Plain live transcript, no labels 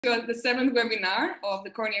To the 7th webinar of the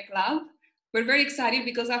Cornea Club. We're very excited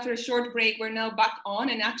because after a short break, we're now back on,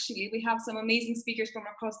 and actually we have some amazing speakers from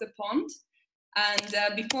across the pond.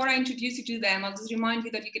 And before I introduce you to them, I'll just remind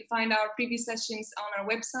you that you can find our previous sessions on our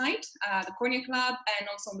website, the Cornea Club, and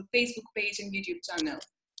also on the Facebook page and YouTube channel.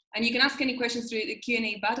 And you can ask any questions through the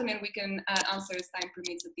Q&A button, and we can answer as time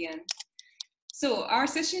permits at the end. So our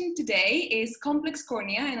session today is complex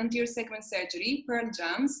cornea and anterior segment surgery, pearl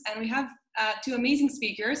jams, and we have two amazing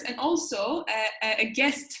speakers and also a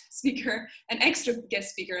guest speaker, an extra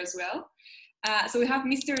guest speaker as well. So we have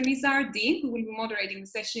Mr. Nizar, Dean, who will be moderating the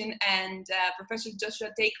session, and Professor Joshua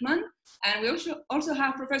Teichman, and we also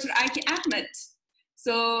have Professor Ike Ahmed.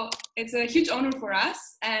 So it's a huge honor for us,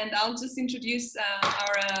 and I'll just introduce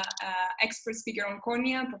our expert speaker on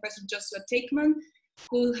cornea, Professor Joshua Teichman,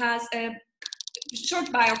 who has a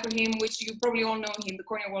short bio for him, which you probably all know him. The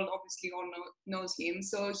cornea world obviously all knows him.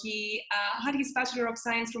 So he had his Bachelor of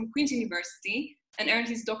Science from Queen's University and earned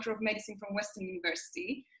his Doctor of Medicine from Western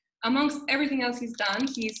University. Amongst everything else he's done,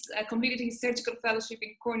 he's completed his surgical fellowship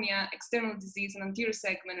in cornea, external disease, and anterior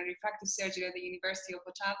segment and refractive surgery at the University of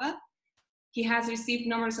Ottawa. He has received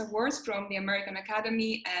numerous awards from the American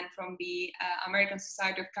Academy and from the American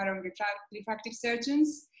Society of Cataract Refractive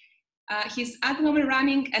Surgeons. He's at the moment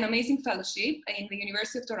running an amazing fellowship in the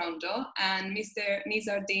University of Toronto, and Mr.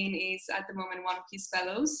 Nizar Dean is at the moment one of his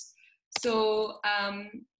fellows. So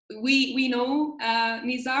we know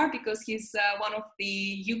Nizar because he's one of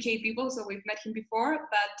the UK people, so we've met him before,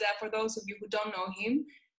 but for those of you who don't know him,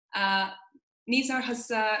 Nizar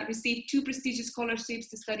has received 2 prestigious scholarships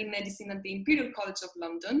to study medicine at the Imperial College of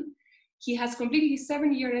London. He has completed his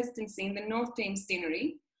 7-year residency in the North Thames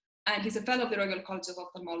Deanery, and he's a fellow of the Royal College of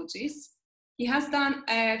Ophthalmologists. He has done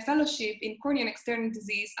a fellowship in cornea and external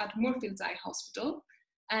disease at Moorfields Eye Hospital.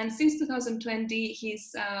 And since 2020,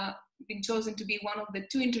 he's been chosen to be one of the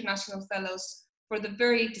 2 international fellows for the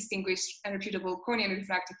very distinguished and reputable Cornea and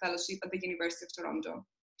Refractive Fellowship at the University of Toronto.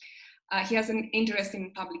 He has an interest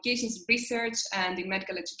in publications, research, and in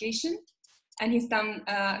medical education. And he's done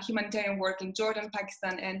humanitarian work in Jordan,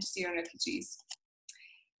 Pakistan, and Syrian refugees.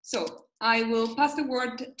 So I will pass the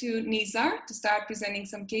word to Nizar to start presenting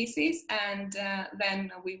some cases, and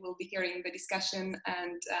then we will be hearing the discussion,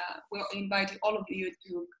 and we'll invite all of you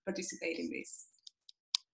to participate in this.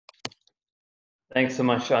 Thanks so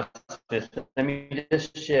much, Artemis. Let me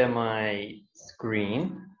just share my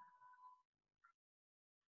screen.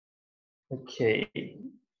 Okay,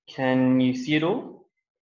 can you see it all?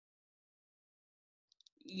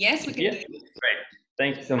 Yes, we can. Yeah. Great,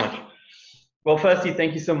 thank you so much. Well, firstly,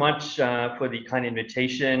 thank you so much for the kind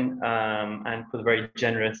invitation and for the very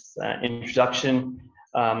generous introduction.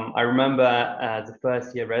 I remember as a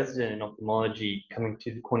first-year resident in ophthalmology coming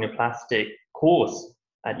to the corneoplastic course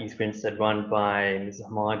at East Grinstead run by Ms.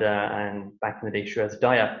 Hamada and back in the day Shiraz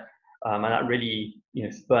Daya, and that really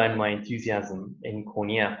spurred my enthusiasm in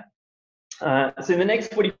cornea. So in the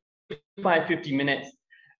next 45-50 minutes,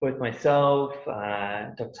 both myself,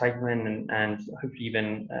 Dr. Teichman, and hopefully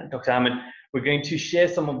even Dr. Ahmed, we're going to share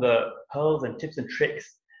some of the pearls and tips and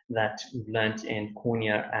tricks that we've learned in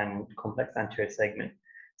cornea and complex anterior segment.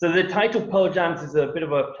 So the title Pearl Jams is a bit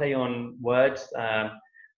of a play on words.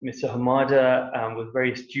 Mr. Hamada was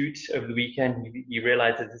very astute over the weekend. He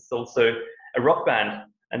realized that this is also a rock band,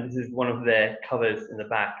 and this is one of their covers in the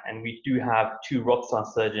back. And we do have 2 rock star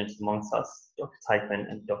surgeons amongst us, Dr.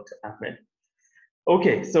 Teichman and Dr. Ahmed.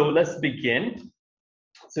 Okay, so let's begin.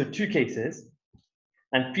 So 2 cases,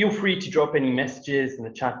 and feel free to drop any messages in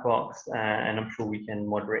the chat box, and I'm sure we can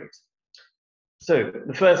moderate. So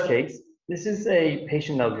the first case, this is a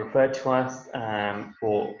patient that was referred to us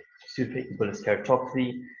for pseudophakic bullous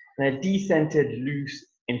keratopathy and a decentered loose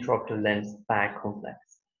intraocular lens bag complex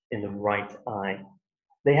in the right eye.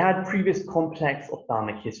 They had previous complex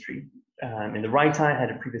ophthalmic history. In the right eye,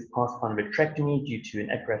 had a previous postpartum vitrectomy due to an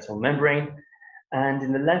epiretinal membrane, and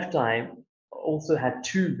in the left eye, also had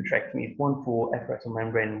 2 vitrectomies, one for epiretinal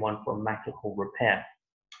membrane and one for macular hole repair,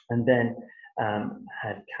 and then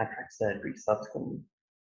had cataract surgery subsequently.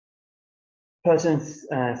 Person's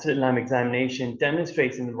slit lamp examination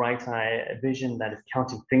demonstrates in the right eye a vision that is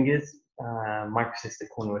counting fingers, microcystic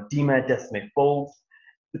corneal edema, decimate folds.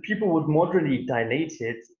 The pupil was moderately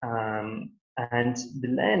dilated, and the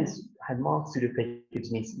lens had marked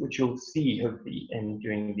pseudophakic, which you'll see hopefully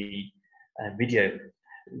during the video.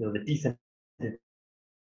 The decentered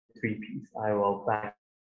 3-piece IOL back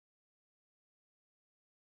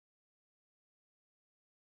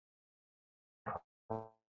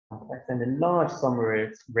complex and a large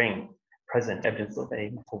submarinous ring present, evidence of a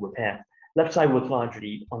muscle repair. Left side was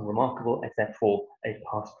largely unremarkable, except for a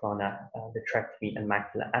pars-plana vitrectomy and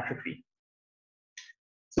macular atrophy.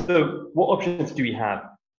 So what options do we have?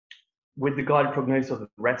 With the guided prognosis of the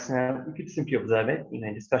retina, we could simply observe it,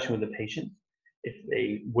 in discussion with the patient, if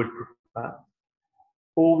they would prefer.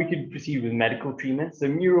 Or we could proceed with medical treatment. So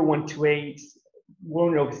Muro 128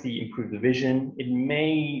 won't obviously improve the vision. It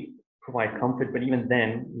may provide comfort, but even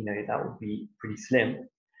then, that would be pretty slim.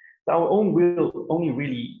 So our only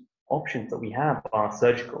really options that we have are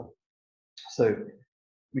surgical. So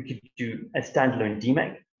we could do a standalone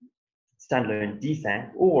DMEC, standalone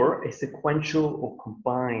DSEC, or a sequential or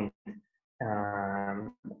combined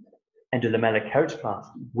endolamellar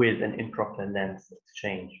keratoplasty with an intraocular lens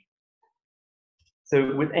exchange.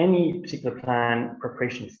 So with any particular plan,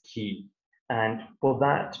 preparation is key. And for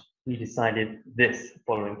that, we decided this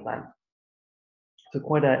following plan. So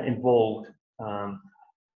quite an involved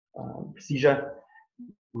procedure.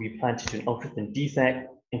 We plan to do an ultrathin DSEC,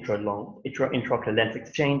 intraocular lens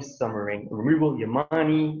exchange, summer ring removal,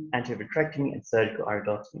 Yamani, anterior vitrectomy, and surgical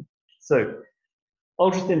iridotomy. So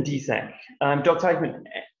ultrathin DSEC. Dr. Teichman,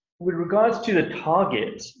 with regards to the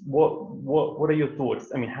target, what are your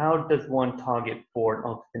thoughts? I mean, how does one target for an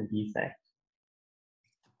ultrathin DSEC?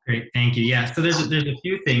 Great, thank you. Yeah, so there's a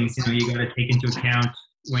few things you got to take into account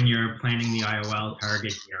when you're planning the IOL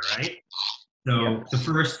target here, right? So the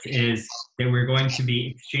first is that we're going to be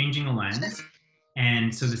exchanging a lens,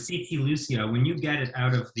 and so the CT Lucia, when you get it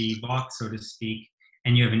out of the box, so to speak,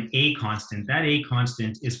 and you have an A constant, that A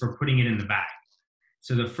constant is for putting it in the bag.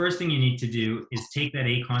 So the first thing you need to do is take that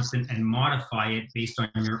A constant and modify it based on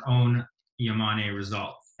your own Yamane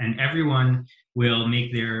results. And everyone will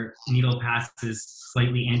make their needle passes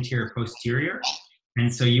slightly anterior posterior.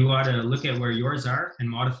 And so you ought to look at where yours are and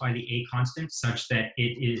modify the A constant such that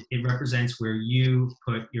it represents where you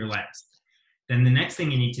put your lens. Then the next thing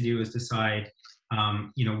you need to do is decide,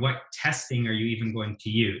 what testing are you even going to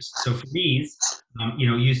use? So for these,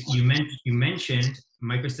 you mentioned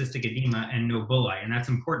microcystic edema and no bullae, and that's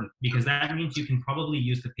important because that means you can probably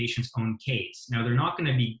use the patient's own Ks. Now, they're not going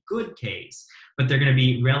to be good Ks, but they're going to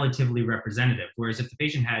be relatively representative. Whereas if the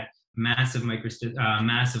patient had massive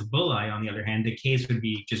bullae, on the other hand, the Ks would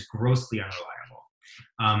be just grossly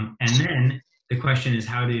unreliable. And then the question is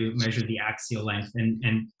how to measure the axial length.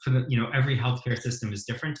 And for the, every healthcare system is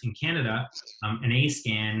different. In Canada, an A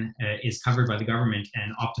scan is covered by the government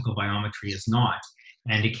and optical biometry is not.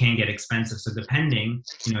 And it can get expensive. So depending,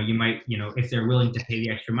 you might, if they're willing to pay the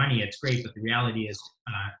extra money, it's great. But the reality is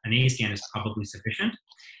an A scan is probably sufficient.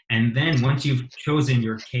 And then once you've chosen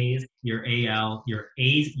your Ks, your AL, your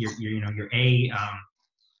A's, your A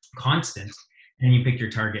constant, and you pick your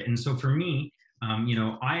target. And so for me,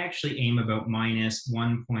 I actually aim about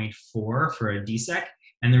 -1.4 for a DSEC.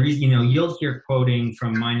 And the reason, you'll hear quoting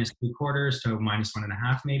from -3/4 to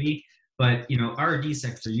 -1.5 maybe. But, our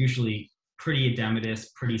DSECs are usually pretty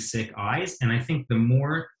edematous, pretty sick eyes. And I think the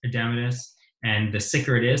more edematous and the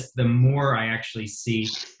sicker it is, the more I actually see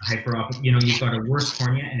hyperopic. You've got a worse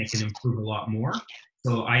cornea and it can improve a lot more.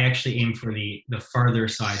 So I actually aim for the farther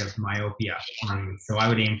side of myopia. So I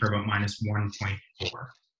would aim for about -1.4.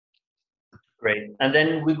 Great. And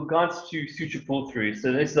then with regards to suture pull-through,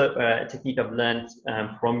 so this is a technique I've learned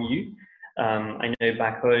from you. I know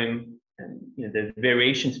back home, there's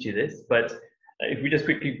variations to this, but if we just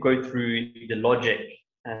quickly go through the logic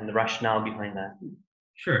and the rationale behind that.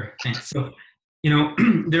 Sure, thanks. So,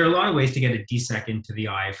 there are a lot of ways to get a DSEC into the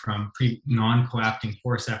eye, from non-coapting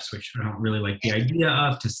forceps, which I don't really like the idea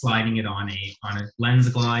of, to sliding it on a lens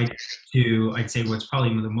glide, to, I'd say what's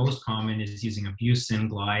probably the most common is using a Busin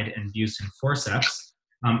glide and Busin forceps.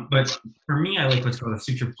 But for me, I like what's called a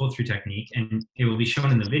suture pull-through technique, and it will be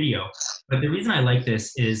shown in the video. But the reason I like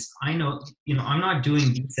this is I know, I'm not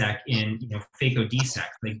doing DSEC in, phaco DSEC.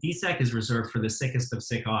 Like DSEC is reserved for the sickest of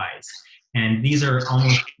sick eyes. And these are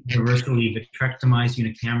almost universally vitrectomized,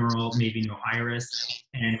 unicameral, maybe no iris.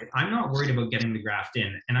 And I'm not worried about getting the graft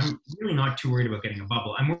in. And I'm really not too worried about getting a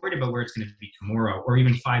bubble. I'm worried about where it's going to be tomorrow, or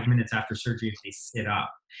even 5 minutes after surgery if they sit up.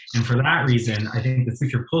 And for that reason, I think the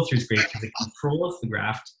suture pull-through is great because it controls the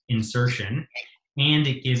graft insertion, and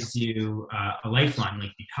it gives you a lifeline.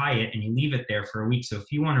 Like you tie it and you leave it there for a week. So if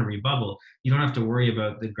you want to rebubble, you don't have to worry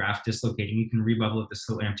about the graft dislocating. You can rebubble at the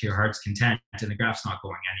slow to your heart's content, and the graft's not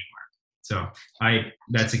going anywhere. So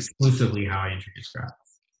that's exclusively how I introduce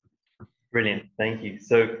grafts. Brilliant, thank you.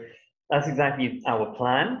 So that's exactly our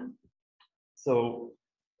plan. So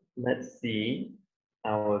let's see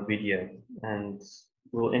our video, and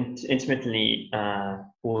we'll intermittently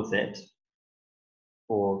pause it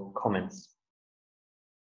for comments.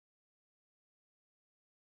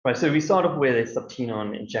 Right, so we start off with a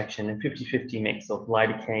subtenon injection and 50-50 mix of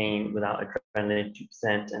lidocaine without adrenaline,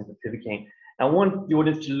 2%, and bupivacaine. I want the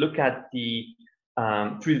audience to look at the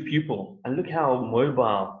through the pupil and look how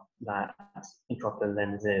mobile that intraocular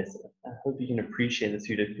lens is. I hope you can appreciate the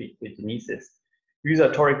pseudokinesis. We use our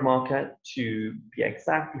toric marker to be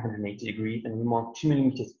exactly 180 degrees, and we mark 2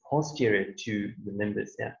 millimeters posterior to the limbus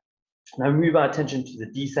here. Now we move our attention to the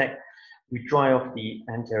desec. We dry off the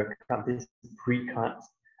anterior cut, this pre-cut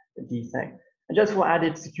desec. And just for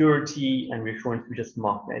added security and reassurance, we just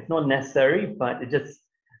mark that. It's not necessary, but it just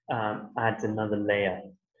adds another layer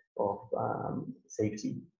of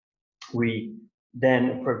safety. We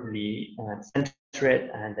then probably center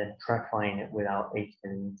it and then trifine it with our 8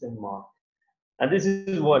 millimeter mark. And this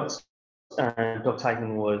is what Dr.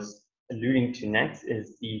 Teichman was alluding to next,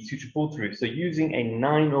 is the suture pull-through. So using a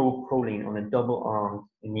 9-0 proline on a double-armed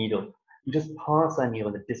needle, you just pass that needle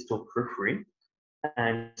on the distal periphery.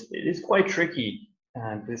 And it is quite tricky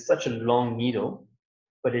with such a long needle,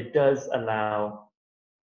 but it does allow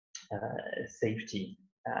safety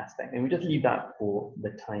aspect. And we just leave that for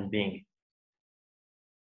the time being.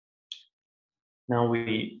 Now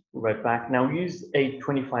we right back. Now we use a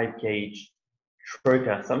 25 gauge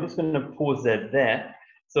trocar. So I'm just going to pause there.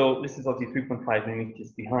 So this is obviously 3.5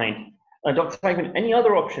 millimeters behind. Dr. Teichman, any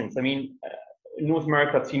other options? I mean, in North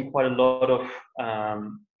America, I've seen quite a lot of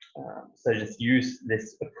surgeons use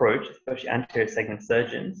this approach, especially anterior segment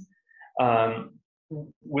surgeons.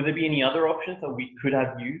 Would there be any other options that we could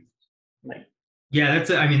have used? Yeah,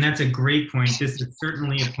 that's a great point. This is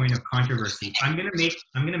certainly a point of controversy. I'm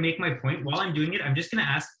gonna make my point. While I'm doing it, I'm just gonna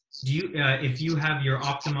ask, do you if you have your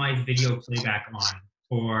optimized video playback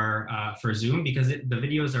on for Zoom, because the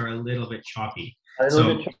videos are a little bit choppy.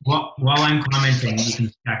 So while I'm commenting, you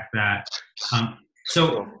can check that.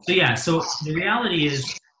 So the reality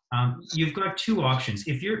is, you've got two options.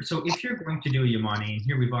 If you're going to do a Yamane, and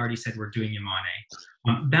here we've already said we're doing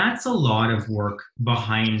Yamane, that's a lot of work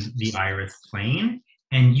behind the iris plane,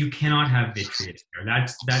 and you cannot have vitreous there.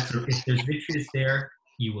 That's if there's vitreous there,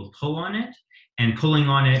 you will pull on it, and pulling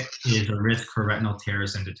on it is a risk for retinal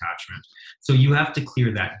tears and detachment. So you have to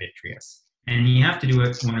clear that vitreous, and you have to do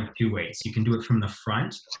it one of two ways. You can do it from the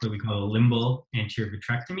front, what we call a limbal anterior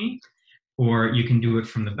vitrectomy, or you can do it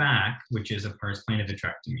from the back, which is a pars plana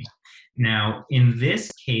vitrectomy. Now, in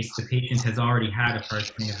this case, the patient has already had a pars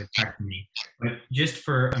plana vitrectomy, but just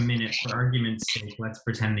for a minute, for argument's sake, let's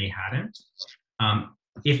pretend they hadn't.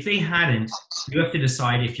 If they hadn't, you have to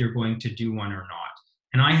decide if you're going to do one or not.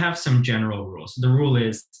 And I have some general rules. The rule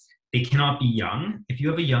is they cannot be young. If you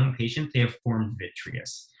have a young patient, they have formed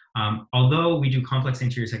vitreous. Although we do complex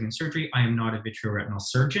anterior segment surgery, I am not a vitreoretinal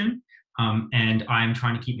surgeon. And I'm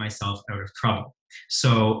trying to keep myself out of trouble.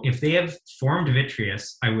 So if they have formed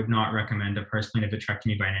vitreous, I would not recommend a pars plana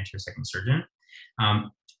vitrectomy by an anterior segment surgeon.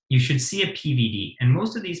 You should see a PVD. And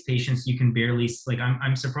most of these patients, you can barely, like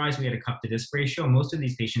I'm surprised we had a cup to disc ratio. Most of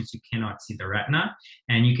these patients, you cannot see the retina,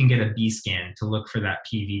 and you can get a B scan to look for that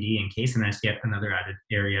PVD in case, and that's yet another added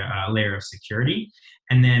layer of security.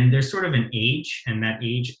 And then there's sort of an age, and that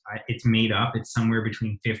age, it's made up. It's somewhere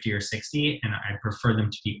between 50 or 60, and I prefer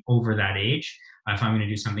them to be over that age if I'm going to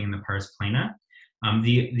do something in the pars plana.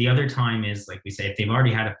 The other time is, like we say, if they've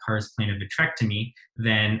already had a pars plana vitrectomy,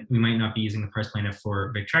 then we might not be using the pars plana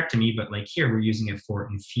for vitrectomy, but like here, we're using it for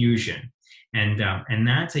infusion. And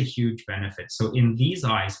that's a huge benefit. So in these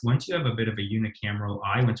eyes, once you have a bit of a unicameral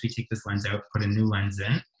eye, once we take this lens out, put a new lens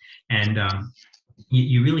in, and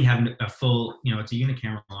you really have a full, it's a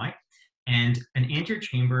unicameral eye. And an anterior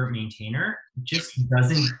chamber maintainer just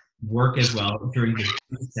doesn't work as well during the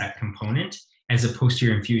desec component as a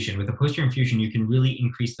posterior infusion. With a posterior infusion, you can really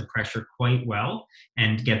increase the pressure quite well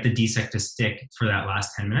and get the desec to stick for that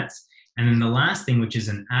last 10 minutes. And then the last thing, which is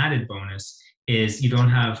an added bonus, is you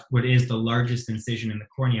don't have what is the largest incision in the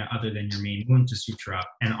cornea other than your main wound to suture up.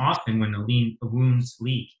 And often when the wounds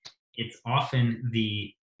leak, it's often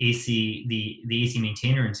the AC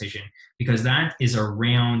maintainer incision, because that is a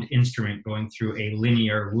round instrument going through a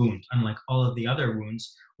linear wound, unlike all of the other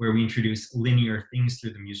wounds where we introduce linear things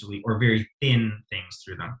through them usually, or very thin things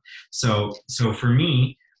through them. So for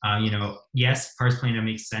me, yes, pars plana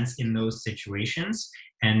makes sense in those situations.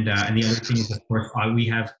 And the other thing is, of course, we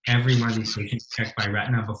have every one of these patients checked by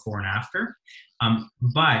retina before and after.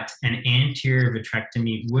 But an anterior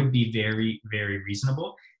vitrectomy would be very, very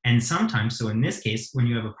reasonable. And sometimes, so in this case, when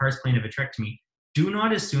you have a pars plana vitrectomy, do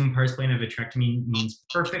not assume pars plana vitrectomy means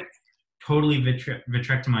perfect, totally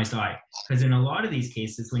vitrectomized eye. Because in a lot of these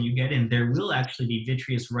cases, when you get in, there will actually be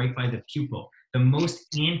vitreous right by the pupil. The most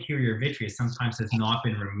anterior vitreous sometimes has not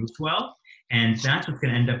been removed well. And that's what's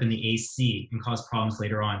going to end up in the AC and cause problems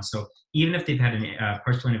later on. So even if they've had a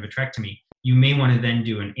partial hernia vitrectomy, you may want to then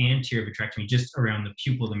do an anterior vitrectomy just around the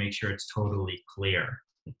pupil to make sure it's totally clear.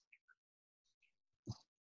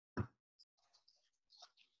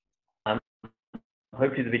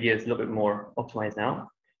 Hopefully the video is a little bit more optimized now.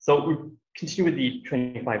 So we continue with the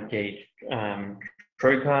 25 gauge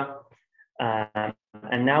trocar.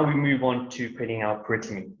 And now we move on to creating our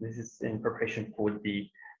peritomy. This is in preparation for the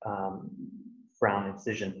frown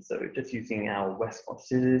incision. So just using our Westcott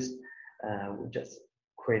scissors, we're just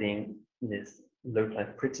creating this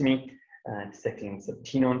localized peritomy, dissecting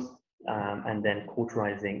subtenons, and then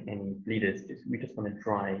cauterizing any bleeders. We just want a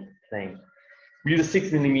dry plane. We use a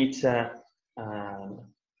 6mm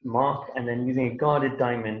mark, and then using a guarded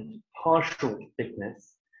diamond, partial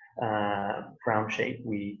thickness, frown shape,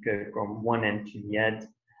 we go from one end to the end,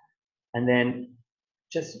 and then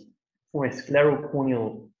just for a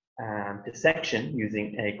sclerocorneal dissection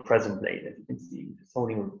using a crescent blade, as you can see, just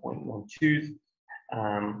holding with 0.12.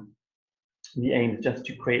 The aim is just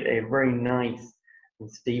to create a very nice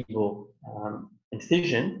and stable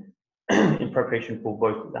incision in preparation for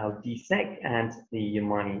both our dissect and the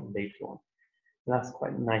Yamani later on. So that's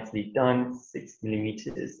quite nicely done,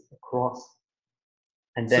 6mm across.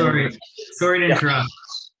 And then sorry to interrupt.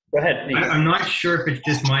 Go ahead, please. I'm not sure if it's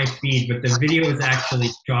just my feed, but the video is actually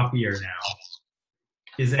choppier now.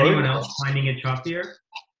 Is anyone else finding it choppier?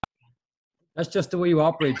 That's just the way you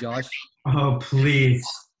operate, Josh. Oh, please.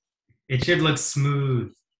 It should look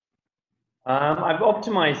smooth. I've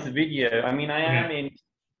optimized the video. I mean, I am in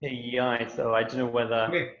KEI, so I don't know whether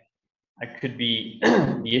I could be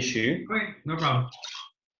the issue. Okay, no problem.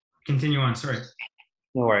 Continue on, sorry.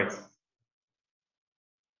 No worries.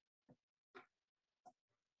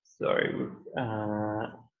 Sorry,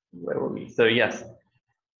 where were we? So yes.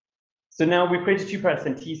 So now we've created two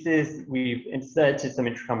paracenteses. We've inserted some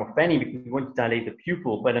intracameral phenny because we want to dilate the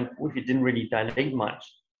pupil, but unfortunately it didn't really dilate much.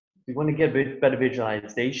 We want to get a bit better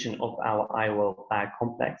visualization of our IOL bag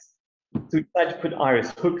complex. So we decided to put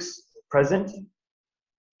iris hooks present,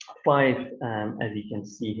 5 as you can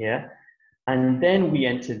see here. And then we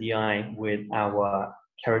enter the eye with our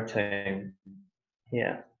keratome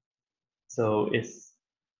here. So it's,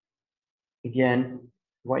 again,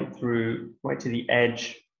 right to the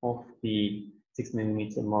edge of the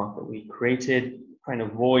 6mm mark that we created, trying to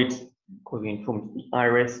avoid causing trauma to the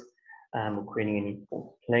iris, or creating any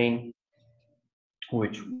false plane,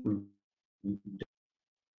 which we've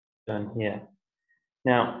done here.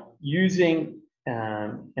 Now, using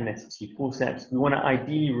MST forceps, we want to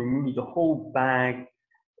ideally remove the whole bag,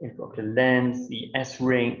 intraocular lens, the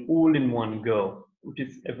S-ring, all in one go, which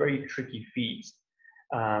is a very tricky feat.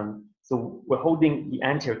 So we're holding the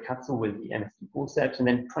anterior capsule with the MST forceps and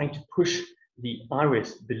then trying to push the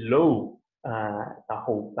iris below the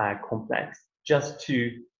whole bag complex, just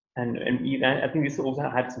to, and I think this also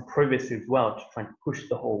had some progress as well, to try and push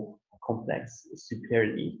the whole complex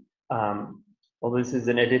superiorly. Although this is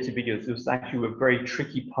an edited video, so this is actually a very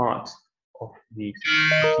tricky part of the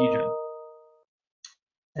procedure.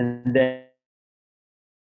 And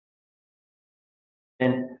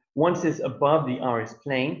then once it's above the iris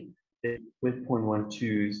plane, with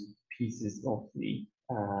 0.12 pieces of the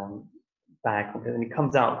bag, and it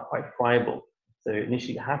comes out quite friable. So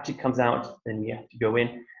initially it comes out, then you have to go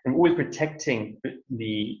in, and always protecting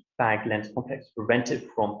the bag lens complex to prevent it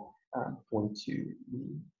from going to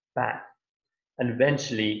the back. And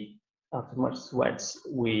eventually, after much sweat,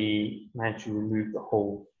 we managed to remove the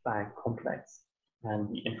whole bag complex and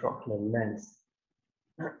the intraocular lens.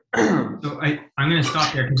 So I'm going to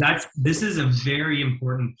stop there because this is a very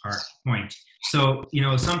important point. So, you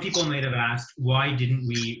know, some people might have asked, why didn't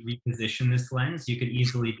we reposition this lens? You could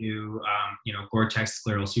easily do, you know, Gore-Tex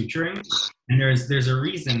scleral suturing, and there's a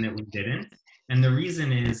reason that we didn't. And the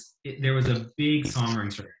reason is there was a big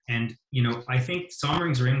Sommerings ring, and you know, I think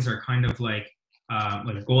Sommerings rings are kind of like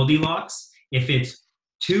Goldilocks. If it's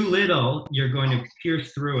too little, you're going to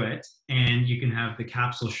pierce through it and you can have the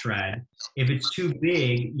capsule shred. If it's too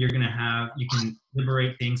big, you can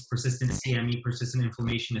liberate things, persistent CME, persistent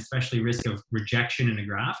inflammation, especially risk of rejection in a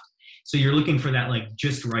graft. So you're looking for that like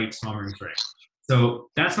just right Sommerings ring. So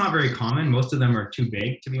that's not very common. Most of them are too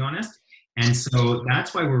big, to be honest. And so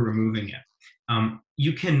that's why we're removing it.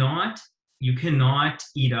 You cannot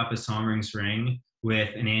eat up a Sommerings ring with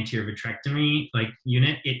an anterior vitrectomy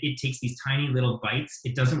unit. It takes these tiny little bites.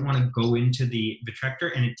 It doesn't want to go into the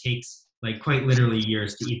vitrector, and it takes like quite literally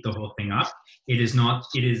years to eat the whole thing up. It is not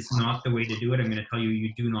the way to do it. I'm going to tell you,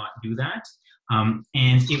 you do not do that. And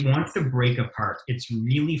it wants to break apart. It's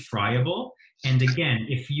really friable. And again,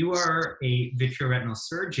 if you are a vitreoretinal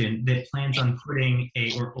surgeon that plans on putting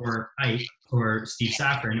or Ike or Steve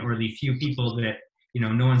Safran, or the few people that,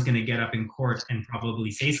 no one's going to get up in court and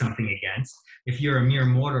probably say something against, if you're a mere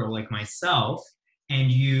mortal like myself, and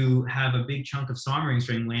you have a big chunk of Sommering's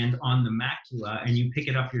ring land on the macula and you pick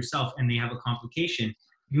it up yourself and they have a complication,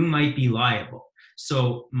 you might be liable.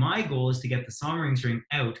 So my goal is to get the Sommering's ring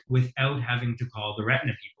out without having to call the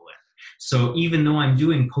retina people in. So even though I'm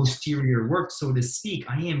doing posterior work, so to speak,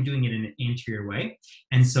 I am doing it in an anterior way.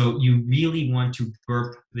 And so you really want to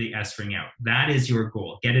burp the S-ring out. That is your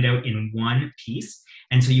goal. Get it out in one piece.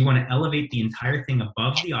 And so you want to elevate the entire thing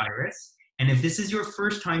above the iris. And if this is your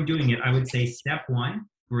first time doing it, I would say step 1,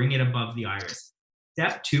 bring it above the iris.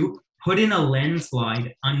 Step 2, put in a lens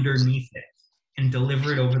slide underneath it and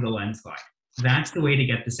deliver it over the lens slide. That's the way to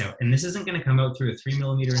get this out. And this isn't going to come out through a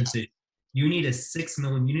 3mm incision. You need a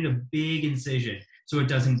 6mm, you need a big incision so it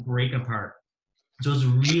doesn't break apart. So it's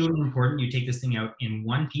really important you take this thing out in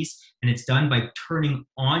one piece, and it's done by turning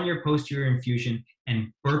on your posterior infusion and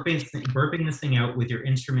burping this thing out with your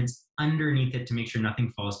instruments underneath it to make sure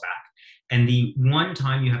nothing falls back. And the one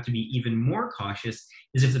time you have to be even more cautious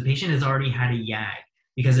is if the patient has already had a YAG,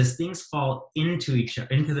 because as things fall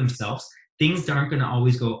into themselves, things aren't going to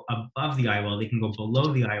always go above the eye well. They can go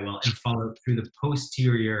below the eye well and follow through the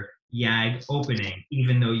posterior YAG opening,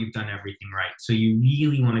 even though you've done everything right. So you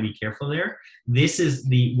really want to be careful there. This is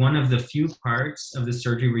one of the few parts of the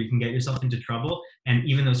surgery where you can get yourself into trouble. And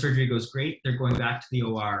even though surgery goes great, they're going back to the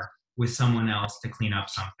OR with someone else to clean up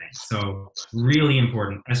something. So really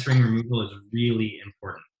important. S-ring removal is really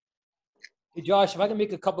important. Hey, Josh, if I can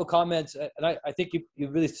make a couple of comments, and I think you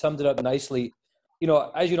really summed it up nicely.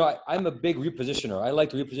 As you know, I'm a big repositioner. I like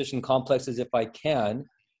to reposition complexes if I can.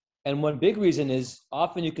 And one big reason is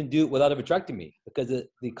often you can do it without a vitrectomy because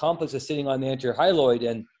the complex is sitting on the anterior hyaloid,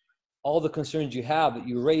 and all the concerns you have that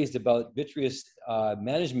you raised about vitreous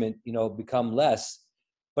management, become less.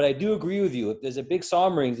 But I do agree with you. If there's a big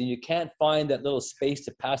Sommering's and you can't find that little space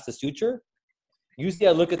to pass the suture, usually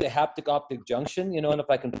I look at the haptic optic junction, and if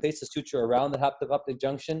I can place the suture around the haptic optic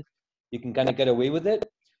junction, you can kind of get away with it.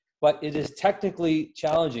 But it is technically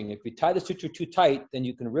challenging. If you tie the suture too tight, then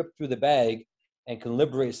you can rip through the bag and can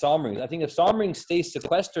liberate Sommering's. I think if Sommering's stays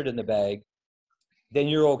sequestered in the bag, then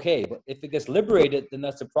you're okay. But if it gets liberated, then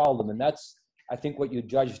that's a problem. And that's, I think, what you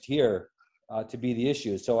judged here to be the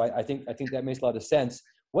issue. So I think that makes a lot of sense.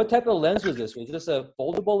 What type of lens was this? Was this a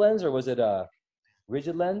foldable lens or was it a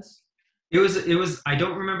rigid lens? It was, I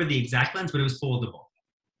don't remember the exact lens, but it was foldable.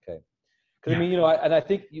 Okay. Because I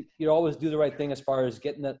think you always do the right thing as far as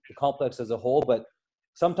getting the complex as a whole, but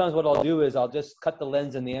sometimes what I'll do is I'll just cut the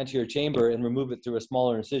lens in the anterior chamber and remove it through a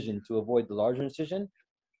smaller incision to avoid the larger incision.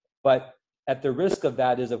 But at the risk of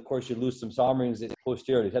that is, of course, you lose some Sommering's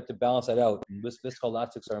posteriorly. You have to balance that out. And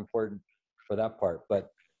viscoelastics are important for that part. But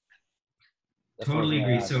totally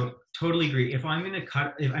agree. So totally agree. If I'm going to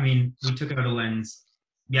cut, we took out a lens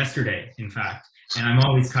yesterday, in fact, and I'm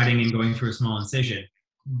always cutting and going through a small incision.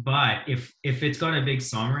 But if it's got a big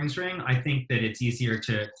Sommering's ring, I think that it's easier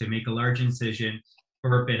to make a large incision,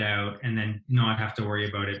 burp it out, and then not have to worry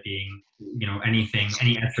about it being, any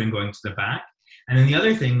S-ring going to the back. And then the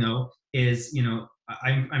other thing though is,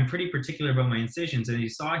 I'm pretty particular about my incisions. And you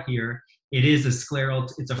saw here, it's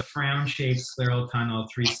a frown-shaped scleral tunnel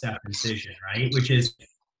 3-step incision, right? Which is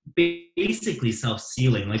basically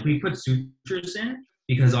self-sealing. Like we put sutures in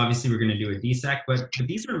because obviously we're going to do a DSEC, but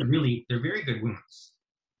these are they're very good wounds.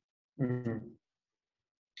 Mm-hmm.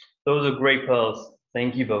 Those are great pearls.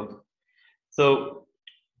 Thank you both. So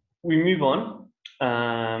we move on.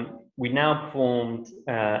 We now performed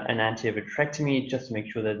an anterior vitrectomy just to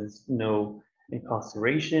make sure that there's no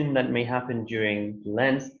incarceration that may happen during the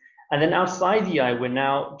lens. And then outside the eye, we're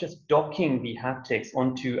now just docking the haptics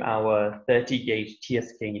onto our 30-gauge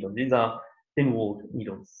TSK needles. These are thin-walled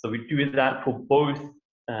needles. So we do that for both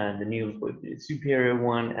the needles, both the superior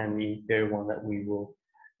one and the inferior one that we will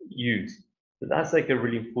use. So that's like a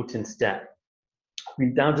really important step. We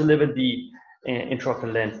now deliver the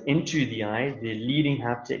intraocular lens into the eye. The leading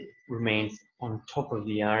haptic remains on top of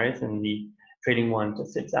the iris, and the trailing one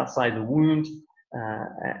just sits outside the wound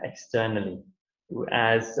externally.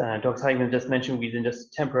 As Dr. Teichman just mentioned, we then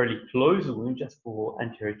just temporarily close the wound just for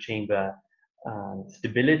anterior chamber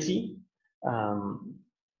stability,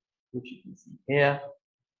 which you can see here,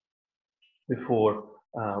 before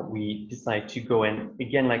we decide to go in,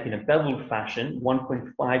 again, like in a beveled fashion,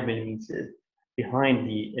 1.5 millimeters behind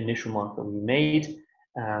the initial mark that we made,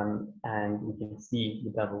 and we can see the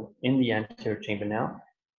bevel in the anterior chamber now.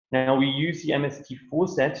 Now we use the MST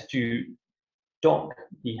forceps to dock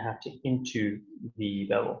the haptic into the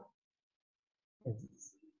bevel.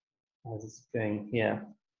 as it's going here.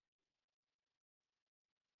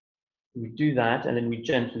 We do that, and then we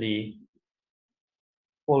gently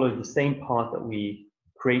follow the same path that we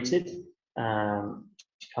created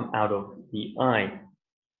to come out of the eye.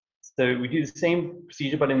 So we do the same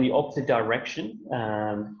procedure, but in the opposite direction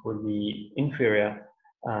for the inferior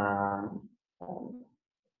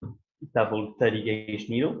double 30 gauge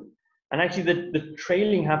needle. And actually the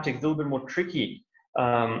trailing haptic is a little bit more tricky.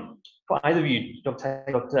 For either of you,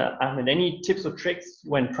 Dr. Ahmed, any tips or tricks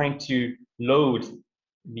when trying to load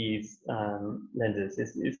these lenses?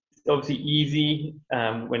 It's obviously easy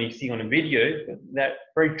when you see on a video, but they're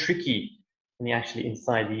very tricky when you're actually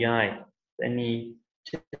inside the eye. Any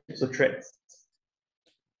tips or tricks?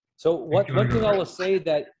 So one thing I will say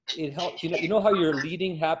that it helps, you know how your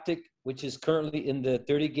leading haptic, which is currently in the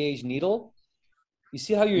 30 gauge needle, you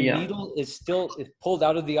see how your needle is pulled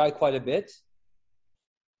out of the eye quite a bit?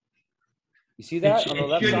 You see that on the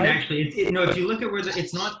left side? Actually, if you look at where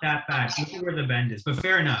it's not that bad. Look at where the bend is, but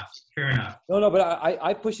fair enough. No, but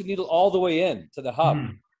I push the needle all the way in to the hub.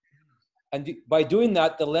 And by doing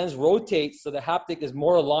that, the lens rotates so the haptic is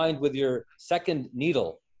more aligned with your second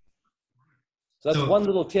needle. So that's one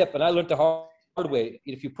little tip, and I learned the hard way.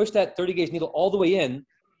 If you push that 30 gauge needle all the way in,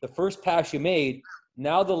 the first pass you made,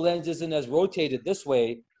 now the lens isn't as rotated this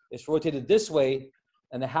way, it's rotated this way,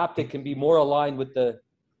 and the haptic can be more aligned with the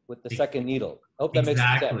second needle. I hope that makes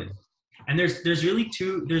sense. And there's really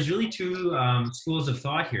two schools of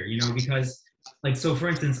thought here, because like, so for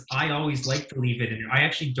instance, I always like to leave it in. I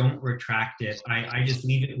actually don't retract it. I just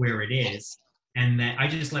leave it where it is. And then I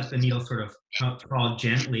just let the needle sort of crawl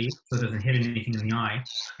gently so it doesn't hit anything in the eye,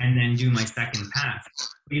 and then do my second pass.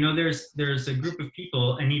 There's a group of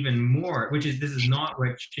people, and even more, this is not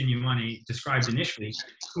what Chinyamani described initially,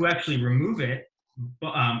 who actually remove it,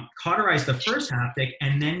 cauterize the first haptic,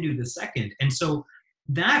 and then do the second. And so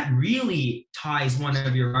that really ties one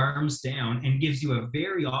of your arms down and gives you a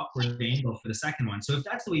very awkward angle for the second one. So if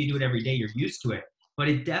that's the way you do it every day, you're used to it, but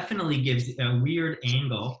it definitely gives a weird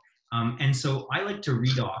angle. And so I like to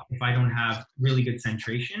redock if I don't have really good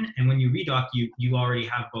centration. And when you redock, you already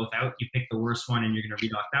have both out. You pick the worst one and you're going to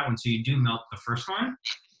redock that one. So you do melt the first one.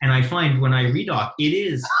 And I find when I redock,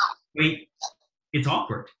 it's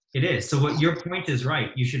awkward. It is. So what your point is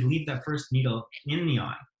right. You should leave that first needle in the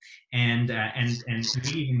eye, and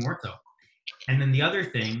maybe even more so. And then the other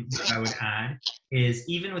thing that I would add is,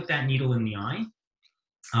 even with that needle in the eye,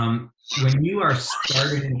 when you are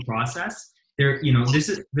starting the process,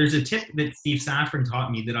 there's a tip that Steve Safran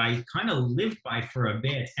taught me that I kind of lived by for a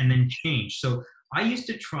bit and then changed. So I used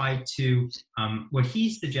to try to, what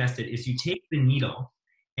he suggested is you take the needle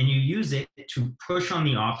and you use it to push on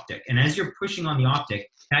the optic. And as you're pushing on the optic,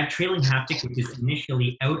 that trailing haptic, which is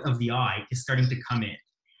initially out of the eye, is starting to come in.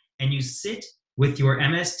 And you sit with your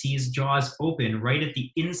MST's jaws open right at the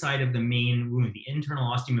inside of the main wound, the internal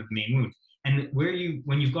ostium of the main wound. And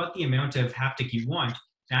when you've got the amount of haptic you want,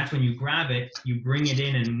 that's when you grab it, you bring it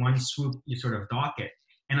in one swoop, you sort of dock it.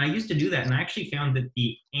 And I used to do that, and I actually found that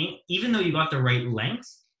even though you got the right length,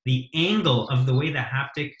 the angle of the way the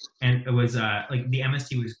haptic, and it was like the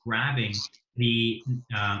MST was grabbing the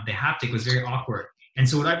haptic, was very awkward. And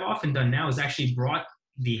so what I've often done now is actually brought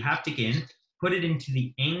the haptic in, put it into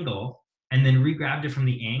the angle, and then re-grabbed it from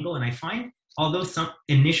the angle. And I find, although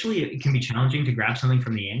initially it can be challenging to grab something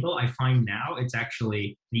from the angle, I find now it's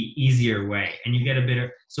actually the easier way, and you get a bit of,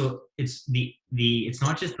 so it's it's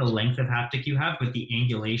not just the length of haptic you have, but the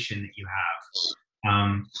angulation that you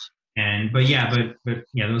have. But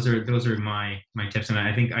yeah, those are my tips, and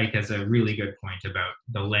I think Ike has a really good point about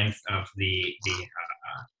the length of the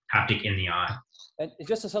haptic in the eye. And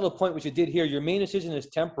just a subtle point, which you did here, your main incision is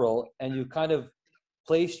temporal, and you kind of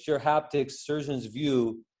placed your haptic surgeon's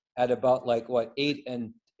view at about like what 8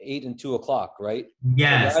 and 2 o'clock, right?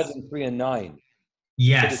 Yes. Rather than 3 and 9.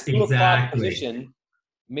 Yes, so the 2 exactly. o'clock position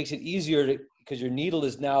makes it easier because your needle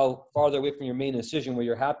is now farther away from your main incision where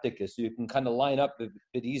your haptic is, so you can kind of line up a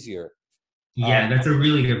bit easier. Yeah, that's a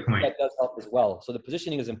really good point. That does help as well. So the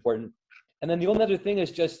positioning is important. And then the only other thing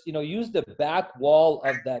is just, use the back wall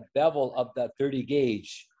of that bevel of that 30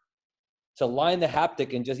 gauge to line the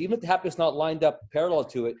haptic, and just, even if the haptic's not lined up parallel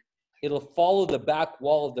to it, it'll follow the back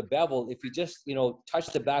wall of the bevel if you just, touch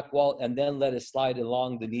the back wall and then let it slide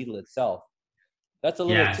along the needle itself. That's a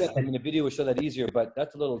little tip. I mean, the video will show that easier, but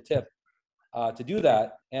that's a little tip to do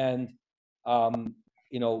that. And,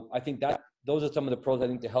 I think that those are some of the pros, I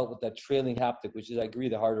think, to help with that trailing haptic, which is, I agree,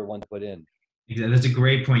 the harder one to put in. Exactly. That's a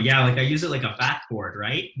great point. Yeah, like I use it like a backboard,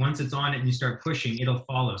 right? Once it's on it and you start pushing, it'll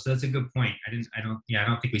follow. So that's a good point. I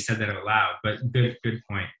don't think we said that out loud, but good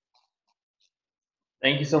point.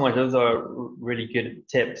 Thank you so much. Those are really good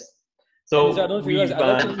tips. So I don't know if you realize, I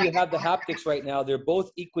like when you have the haptics right now, they're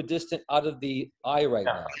both equidistant out of the eye right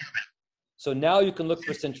now. So now you can look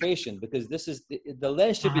for centration, because this is, the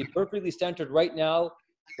lens should be perfectly centered right now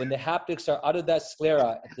when the haptics are out of that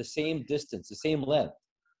sclera at the same distance, the same length.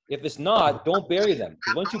 If it's not, don't bury them.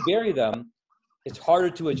 Because once you bury them, it's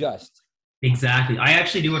harder to adjust. Exactly. I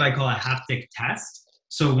actually do what I call a haptic test.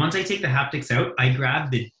 So once I take the haptics out, I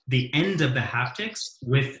grab the end of the haptics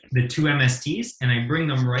with the two MSTs and I bring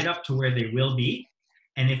them right up to where they will be.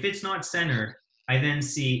 And if it's not centered, I then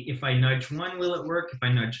see if I nudge one, will it work? If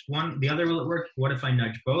I nudge one, the other, will it work? What if I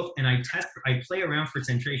nudge both? And I play around for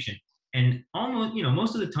centration. And almost,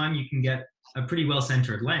 most of the time you can get a pretty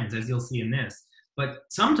well-centered lens, as you'll see in this. But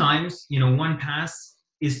sometimes, one pass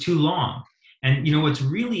is too long. And what's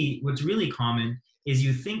really common is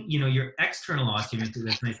you think your external ostium is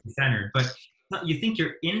nicely centered, but you think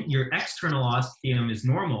your external ostium is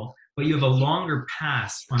normal, but you have a longer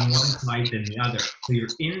pass on one side than the other. So your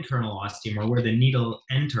internal ostium, or where the needle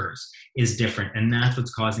enters, is different, and that's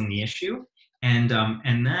what's causing the issue. And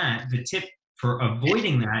the tip for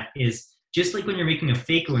avoiding that is, just like when you're making a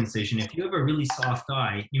phaco incision, if you have a really soft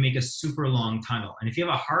eye, you make a super long tunnel. And if you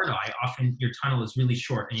have a hard eye, often your tunnel is really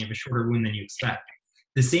short and you have a shorter wound than you expect.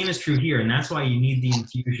 The same is true here, and that's why you need the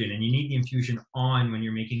infusion, and you need the infusion on when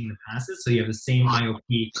you're making the passes, so you have the same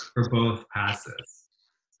IOP for both passes.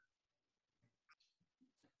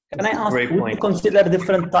 Can I ask, would you consider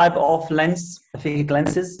different type of phakic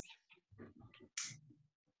lenses?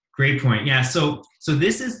 Great point. Yeah. So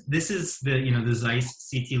this is the the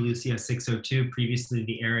Zeiss CT Lucia 602, previously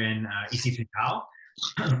the Erin EC Vital.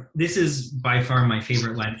 This is by far my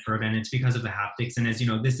favorite lens for it, and it's because of the haptics. And as you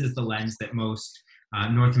know, this is the lens that most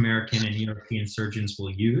North American and European surgeons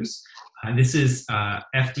will use. This is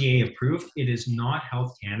FDA approved. It is not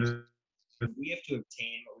Health Canada. We have to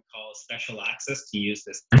obtain what we call special access to use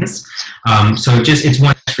this lens. So it's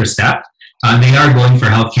one extra step. They are going for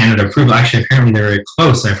Health Canada approval. Actually, apparently they're very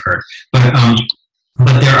close, I've heard.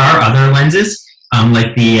 But there are other lenses,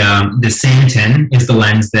 like the Santen is the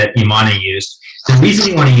lens that Yamane used. The reason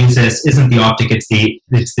you want to use this isn't the optic, it's the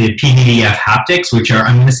PVDF haptics, which are,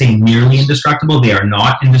 I'm going to say, nearly indestructible. They are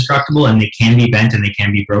not indestructible, and they can be bent and they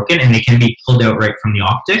can be broken, and they can be pulled out right from the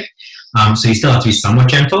optic. So you still have to be somewhat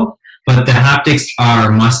gentle, but the haptics are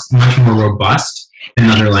much more robust than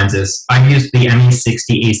other lenses. I've used the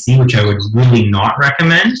ME60 AC, which I would really not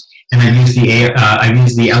recommend, and I've used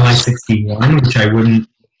the LI61, which I wouldn't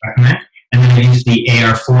recommend, and then I used the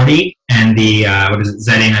AR40 and the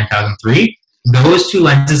ZA9003. Those two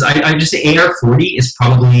lenses, I just say AR40 is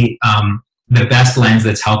probably the best lens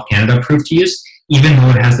that's Health Canada approved to use, even though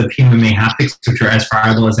it has the PMMA haptics, which are as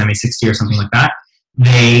friable as MA60 or something like that.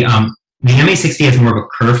 The MA60 has more of a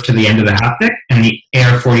curve to the end of the haptic, and the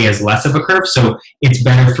AR40 has less of a curve, so it's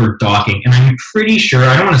better for docking. And I'm pretty sure,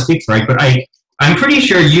 I don't want to speak for Ike, but I'm pretty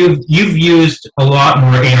sure you've used a lot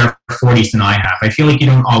more AR40s than I have. I feel like you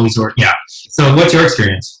don't always work. Yeah. So what's your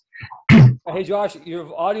experience? Hey Josh,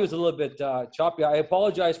 your audio is a little bit choppy. I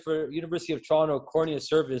apologize for University of Toronto Cornea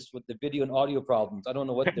service with the video and audio problems. I don't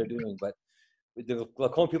know what they're doing, but the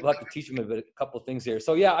glaucoma people have to teach them a couple of things here.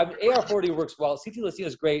 So yeah, AR40 works well. CT Lucia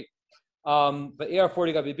is great, but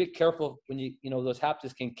AR40 got to be a bit careful when those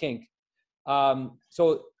haptics can kink.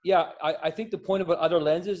 So yeah, I think the point about other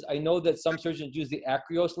lenses, I know that some surgeons use the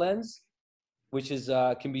Acryos lens, which is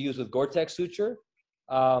can be used with Gore-Tex suture.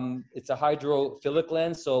 It's a hydrophilic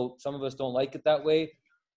lens, so some of us don't like it that way.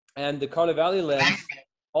 And the Carnevale lens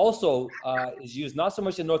also is used not so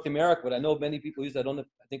much in North America, but I know many people use it. I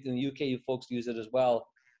think in the UK, you folks use it as well.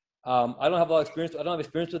 I don't have a lot of experience. I don't have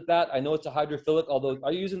experience with that. I know it's a hydrophilic, although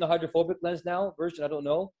are you using the hydrophobic lens now version? I don't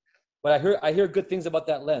know, but I hear good things about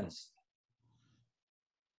that lens.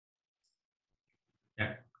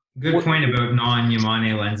 Yeah. Good point about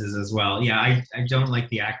non-Yamane lenses as well. Yeah, I don't like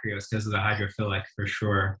the Acryos because of the hydrophilic for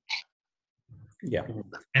sure. Yeah.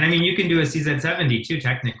 And I mean, you can do a CZ70 too,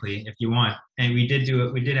 technically, if you want. And we did do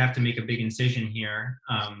it. We did have to make a big incision here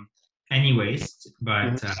anyways,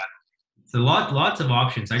 but so lots of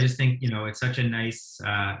options. I just think, it's such a nice,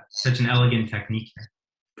 such an elegant technique here.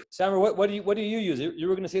 Samar, what do you use? You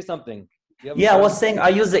were going to say something. Yeah, I was saying I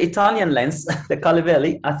use the Italian lens, the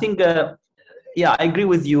Carnevale. I think, yeah, I agree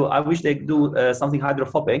with you. I wish they do something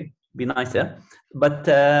hydrophobic, be nicer. But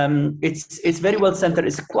it's very well centered.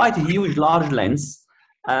 It's quite a huge, large lens.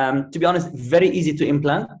 To be honest, very easy to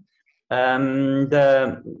implant.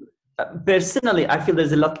 Personally, I feel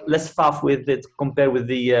there's a lot less faff with it compared with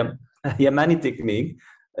the Yamane technique.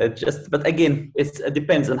 But again, it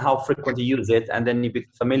depends on how frequent you use it, and then you be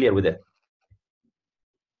familiar with it.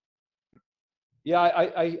 Yeah,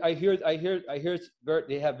 I hear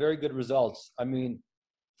they have very good results. I mean,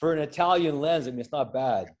 for an Italian lens, I mean, it's not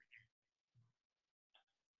bad.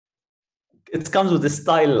 It comes with the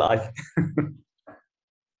style, like.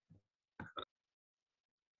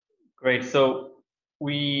 Great. So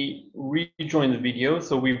we rejoined the video.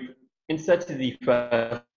 So we've inserted the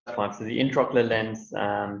first part, so the intraocular lens.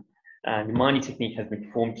 And the Mani technique has been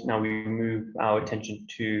performed. Now we move our attention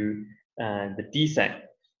to the DSEC.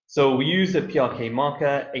 So we use a PRK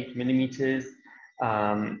marker, 8 millimeters,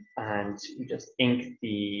 and we just ink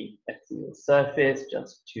the epithelial surface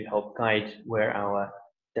just to help guide where our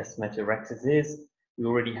decimeter rectus is. We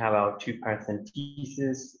already have our 2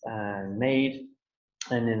 paracenteses made.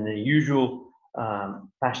 And in the usual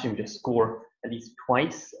fashion, we just score at least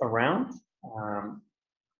twice around.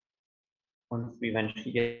 Once we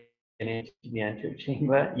eventually get into the anterior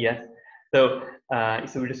chamber, yes. So,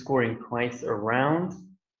 so we're just scoring twice around.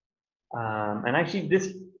 And actually,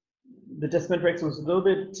 the decimeter rectus was a little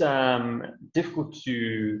bit difficult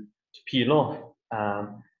to peel off,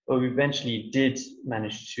 but we eventually did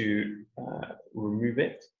manage to remove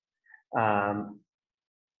it.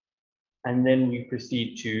 And then we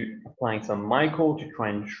proceed to applying some mycol to try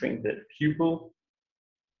and shrink the pupil,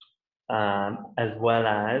 as well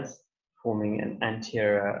as forming an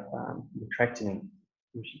anterior vitrectomy,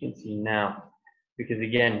 which you can see now. Because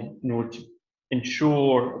again, in order to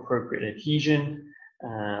ensure appropriate adhesion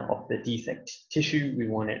of the DSEC tissue, we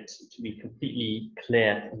want it to be completely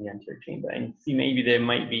clear in the anterior chamber. And you see maybe there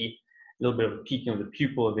might be a little bit of peaking of the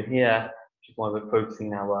pupil over here, which is why we're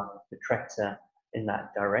focusing our vitrector in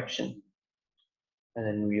that direction. And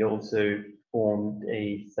then we also formed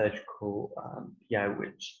a surgical PI,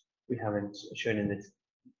 which we haven't shown in this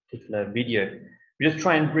particular video. We just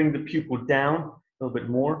try and bring the pupil down a little bit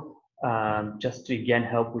more, just to again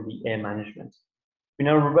help with the air management. We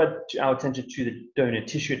now revert our attention to the donor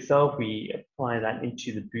tissue itself. We apply that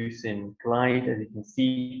into the Busin glide. As you can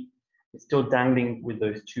see, it's still dangling with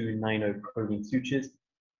those 2 9-proline sutures.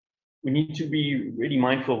 We need to be really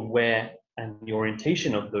mindful of where and the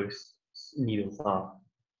orientation of those needles are.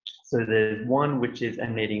 So there's one which is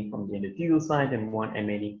emanating from the endothelial side and one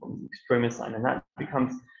emanating from the stroma side, and that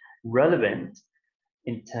becomes relevant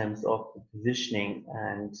in terms of the positioning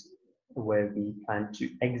and where we plan to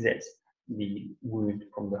exit the wound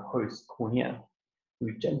from the host cornea.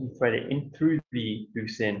 We gently thread it in through the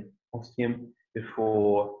Busin ostium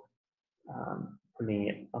before pulling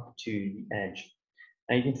it up to the edge.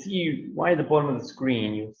 And you can see right at the bottom of the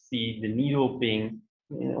screen, you'll see the needle being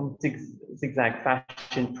zigzag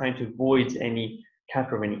fashion, trying to avoid any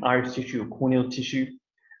capture of any iris tissue or corneal tissue.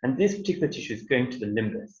 And this particular tissue is going to the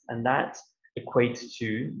limbus, and that equates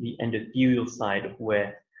to the endothelial side of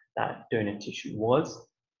where that donor tissue was.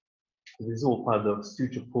 This is all part of the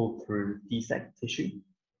suture pull through DSEC tissue.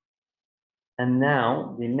 And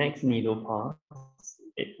now the next needle pass,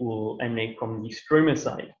 it will emanate from the stroma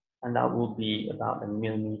side, and that will be about 1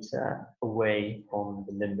 millimeter away from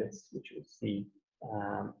the limbus, which you'll see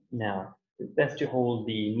now. It's best to hold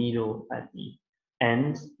the needle at the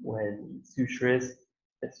end where the suture is,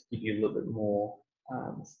 just to give you a little bit more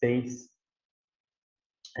space.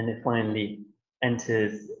 And it finally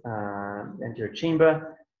enters the anterior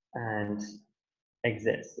chamber and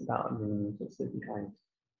exits about 1 millimeter or so behind.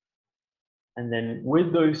 And then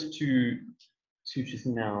with those 2 sutures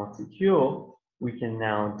now secure, we can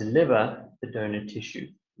now deliver the donor tissue.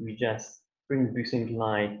 We just bring the Busin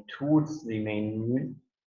glide towards the main wound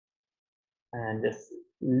and just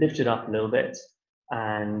lift it up a little bit,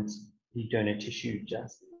 and the donor tissue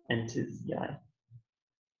just enters the eye.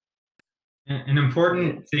 An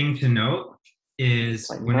important thing to note is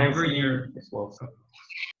whenever you're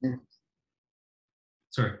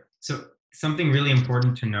sorry, so something really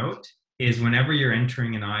important to note is whenever you're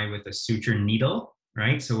entering an eye with a suture needle,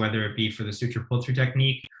 right? So whether it be for the suture pull-through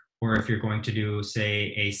technique, or if you're going to do,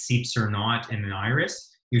 say, a seeps or knot in an iris,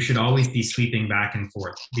 you should always be sweeping back and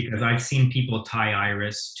forth, because I've seen people tie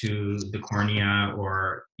iris to the cornea,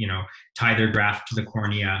 or tie their graft to the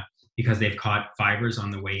cornea because they've caught fibers on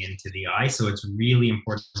the way into the eye. So it's really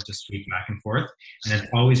important to sweep back and forth, and it's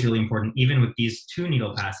always really important, even with these 2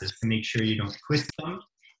 needle passes, to make sure you don't twist them.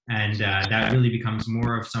 And that really becomes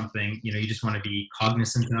more of something you just want to be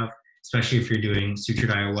cognizant of, especially if you're doing sutured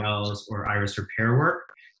IOLs or iris repair work,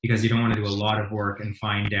 because you don't want to do a lot of work and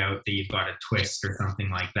find out that you've got a twist or something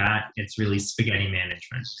like that. It's really spaghetti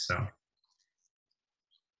management. So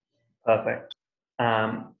perfect.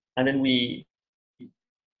 And then we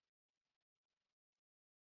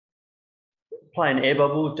apply an air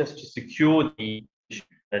bubble just to secure the tissue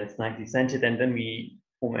that it's nicely centered, and then we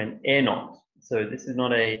form an air knot. So this is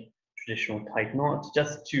not a traditional tight knots,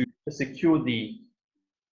 just to secure the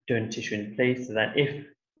donor tissue in place, so that if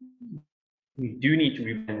we do need to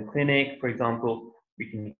rebind in the clinic, for example, we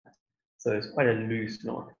can. So it's quite a loose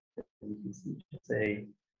knot. You can see, say,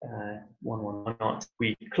 111 knot.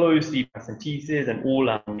 We close the paracentesis and all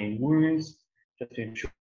our main wounds, just to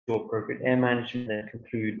ensure appropriate air management, and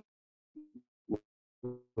conclude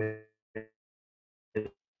with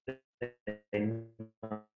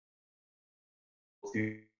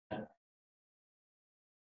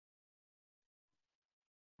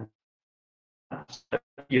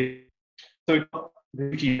so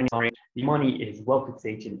the money is well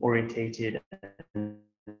fixated, orientated, and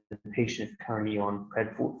the patient is currently on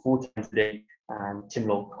Pred 4 times a day and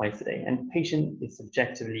Timolol twice a day. And the patient is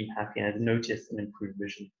subjectively happy and has noticed an improved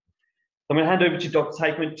vision. So I'm going to hand over to Dr.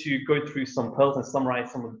 Teichman to go through some pearls and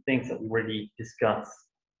summarize some of the things that we already discussed.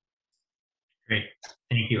 Great,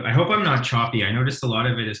 thank you. I hope I'm not choppy. I noticed a lot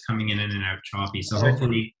of it is coming in and out choppy, so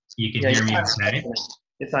hopefully you can hear me okay.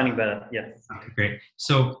 It's sounding better, yes. Okay, great.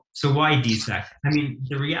 So why DSEC? I mean,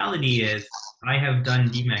 the reality is I have done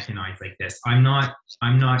DMEC in eyes like this. I'm not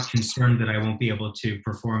concerned that I won't be able to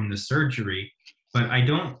perform the surgery, but I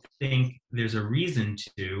don't think there's a reason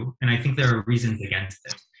to, and I think there are reasons against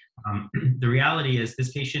it. The reality is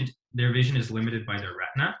this patient, their vision is limited by their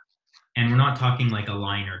retina, and we're not talking like a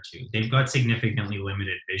line or two. They've got significantly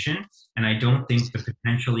limited vision, and I don't think the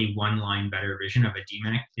potentially one line better vision of a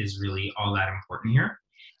DMEC is really all that important here.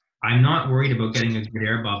 I'm not worried about getting a good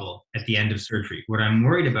air bubble at the end of surgery. What I'm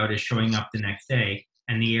worried about is showing up the next day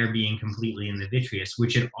and the air being completely in the vitreous,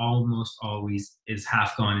 which it almost always is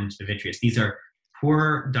half gone into the vitreous. These are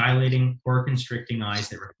poor dilating, poor constricting eyes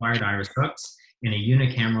that required iris hooks in a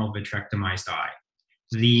unicameral vitrectomized eye.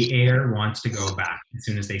 The air wants to go back as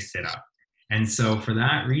soon as they sit up. And so for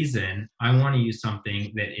that reason, I want to use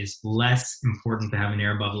something that is less important to have an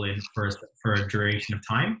air bubble in for a duration of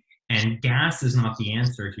time. And gas is not the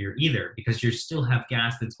answer here either, because you still have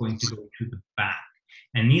gas that's going to go to the back.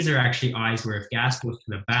 And these are actually eyes where if gas goes to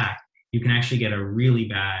the back, you can actually get a really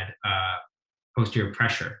bad posterior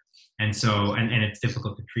pressure. And so, and it's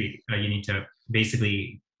difficult to treat. You need to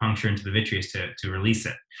basically puncture into the vitreous to release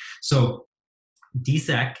it. So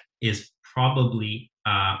DSEC is probably,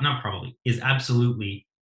 is absolutely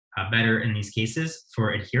better in these cases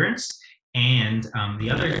for adherence. And the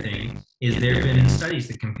other thing is there have been studies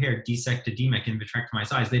that compare DSEC to DMEC in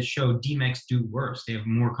vitrectomized eyes that show DMECs do worse. They have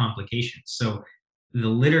more complications. So the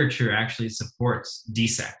literature actually supports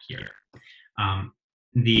DSEC here.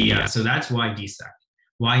 So that's why DSEC.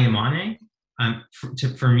 Why Yamane?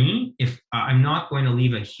 For me, if I'm not going to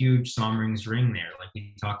leave a huge Somring's ring there, like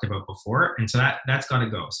we talked about before, and so that's got to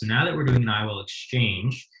go. So now that we're doing an IOL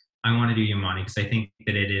exchange, I want to do Yamane because I think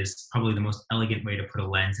that it is probably the most elegant way to put a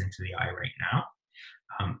lens into the eye right now.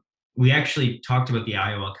 We actually talked about the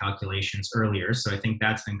IOL calculations earlier, so I think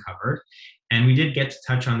that's been covered. And we did get to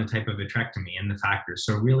touch on the type of vitrectomy and the factors.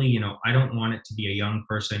 So really, you know, I don't want it to be a young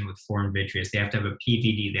person with formed vitreous. They have to have a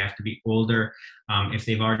PVD. They have to be older. If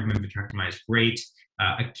they've already been vitrectomized, great.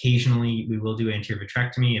 Occasionally, we will do anterior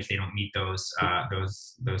vitrectomy if they don't meet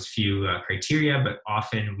those few criteria, but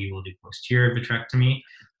often we will do posterior vitrectomy.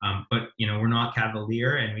 But you know, we're not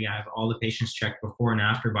cavalier, and we have all the patients checked before and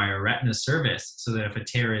after by our retina service, so that if a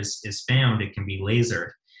tear is found, it can be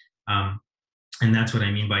lasered. And that's what I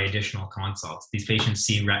mean by additional consults. These patients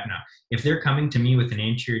see retina. If they're coming to me with an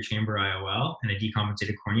anterior chamber IOL and a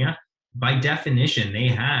decompensated cornea, by definition, they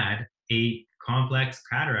had a complex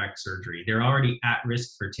cataract surgery. They're already at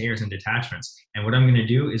risk for tears and detachments. And what I'm going to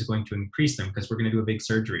do is going to increase them because we're going to do a big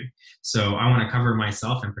surgery. So I want to cover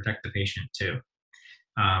myself and protect the patient too.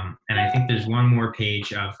 And I think there's one more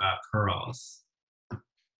page of pearls.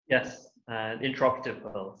 Yes, intraoperative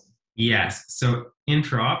pearls. Yes, so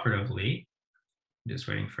intraoperatively, just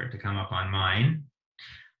waiting for it to come up on mine.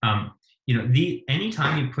 You know,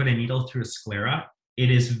 anytime you put a needle through a sclera,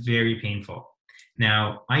 it is very painful.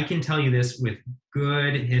 Now, I can tell you this with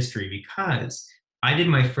good history because I did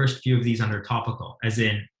my first few of these under topical, as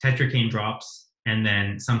in tetracaine drops and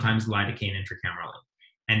then sometimes lidocaine intracamerally.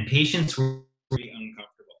 And patients were very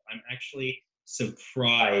uncomfortable. I'm actually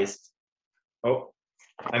surprised.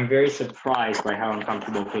 I'm very surprised by how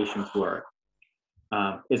uncomfortable patients were.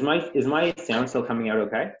 Is my sound still coming out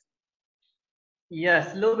okay?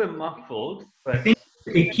 Yes, a little bit muffled, but I think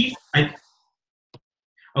it keeps.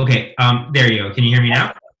 Okay, there you go. Can you hear me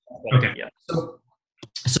now? Okay. Yeah.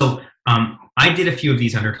 So I did a few of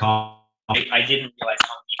these under top. I didn't realize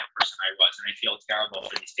how mean a person I was, and I feel terrible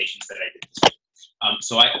for these patients that I did this to.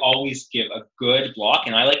 So I always give a good block,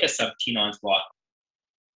 and I like a sub-Tenon's block.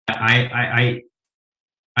 I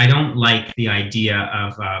don't like the idea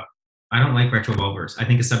of I don't like retrovulvars. I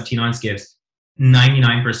think a subtenons gives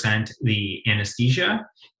 99% the anesthesia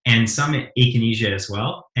and some akinesia as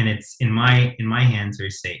well, and it's in my hands very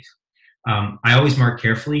safe. I always mark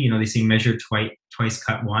carefully. You know, they say measure twice,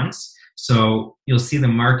 cut once. So you'll see the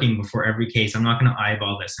marking before every case. I'm not going to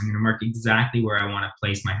eyeball this. I'm going to mark exactly where I want to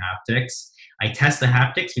place my haptics. I test the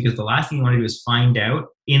haptics because the last thing you want to do is find out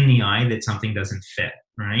in the eye that something doesn't fit,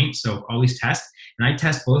 right? So always test. And I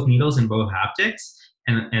test both needles and both haptics.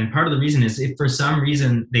 And part of the reason is if for some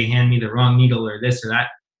reason they hand me the wrong needle or this or that,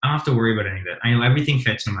 I don't have to worry about any of it. I know everything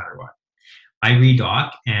fits no matter what. I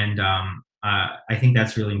redock, and I think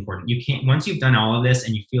that's really important. You can't, once you've done all of this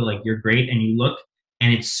and you feel like you're great and you look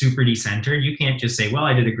and it's super decentered, you can't just say, well,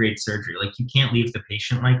 I did a great surgery. Like, you can't leave the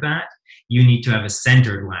patient like that. You need to have a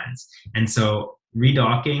centered lens. And so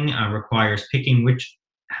redocking requires picking which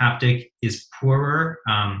haptic is poorer,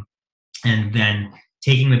 and then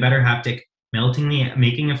taking the better haptic,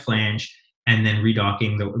 making a flange, and then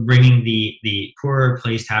redocking, bringing the poorer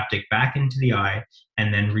placed haptic back into the eye,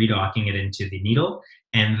 and then redocking it into the needle.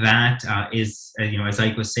 And that is, you know, as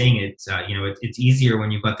Ike was saying, it's you know, it's easier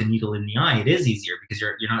when you've got the needle in the eye. It is easier because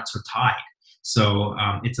you're not so tied. So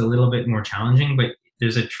it's a little bit more challenging, but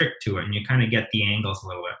there's a trick to it, and you kind of get the angles a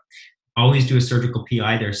little bit. Always do a surgical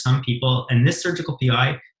PI. There's some people, and this surgical PI,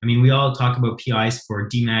 I mean, we all talk about PIs for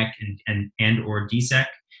DMEC and or DSEC.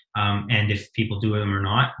 And if people do them or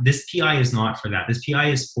not. This PI is not for that. This PI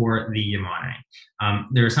is for the Yamane.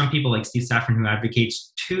 There are some people like Steve Saffron who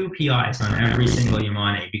advocates 2 PIs on every single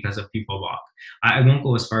Yamane because of pupil block. I won't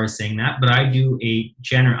go as far as saying that, but I do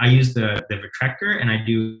I use the Vitrector, and I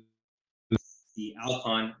do the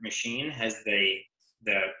Alcon machine has the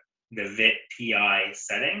Vit PI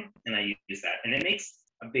setting, and I use that, and it makes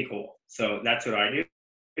a big hole. So that's what I do.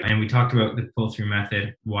 And we talked about the pull-through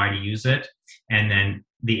method, why to use it, and then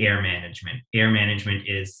the air management. Air management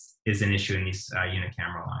is an issue in these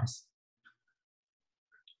unicameral eyes.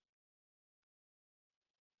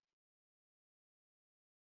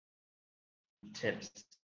 Tips.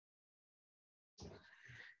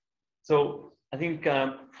 So I think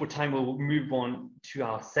for time we'll move on to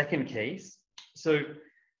our second case. So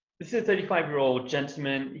this is a 35-year-old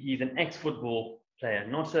gentleman. He's an ex-football player,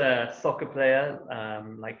 not a soccer player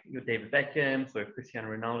like your David Beckham or Cristiano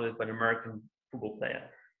Ronaldo, but American football player.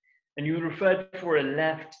 And you were referred for a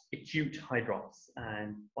left acute hydrops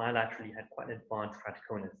and bilaterally had quite advanced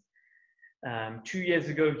keratoconus. 2 years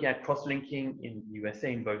ago, he had cross-linking in the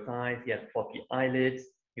USA in both eyes. He had floppy eyelids.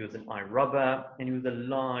 He was an eye rubber, and he was a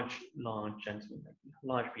large gentleman,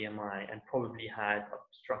 large BMI, and probably had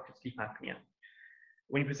obstructive sleep apnea.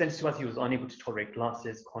 When he presented to us, he was unable to tolerate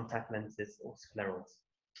glasses, contact lenses, or sclerals.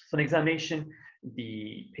 So on examination,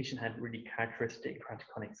 the patient had really characteristic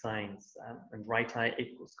keratoconic signs, and right eye,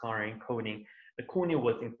 apical scarring, coning. The cornea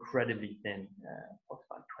was incredibly thin,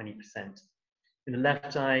 about 20%. In the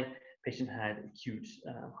left eye, patient had acute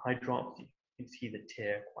hydrops. You can see the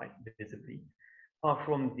tear quite visibly. Apart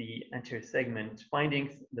from the anterior segment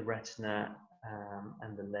findings, the retina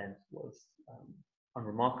and the lens was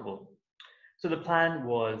unremarkable. So the plan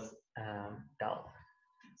was dull.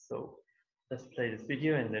 So let's play this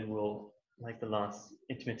video, and then we'll, like the last,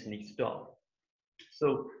 intermittently stop.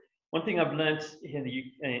 So one thing I've learned here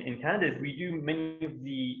in Canada is we do many of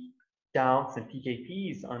the DALs and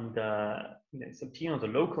PKPs under subtenons or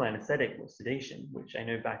local anesthetic or sedation, which I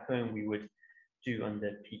know back home we would do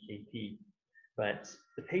under PKP. But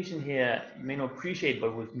the patient here, you may not appreciate,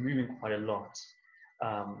 but was moving quite a lot.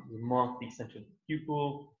 We marked the center of the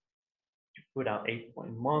pupil, put out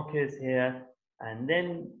 8-point markers here, and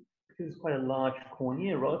then because it's quite a large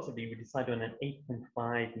cornea relatively, we decided on an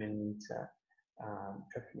 8.5 millimeter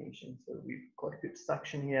trephination. So we've got a good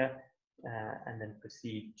suction here, and then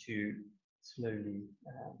proceed to slowly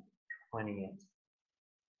finding it.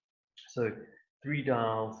 So 3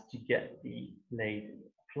 dials to get the blade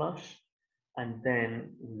flush, and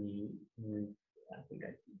then we move, I think,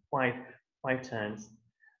 5 turns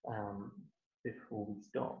before we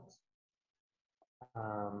stopped.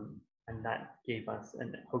 And that gave us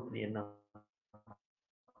hopefully enough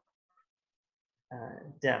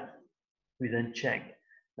depth. We then check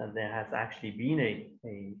that there has actually been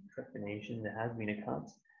a trephination, there has been a cut,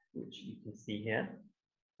 which you can see here.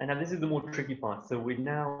 And now this is the more tricky part. So we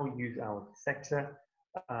now use our sector,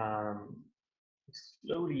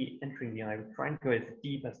 slowly entering the eye, trying to go as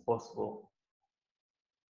deep as possible.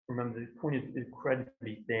 Remember, the cornea is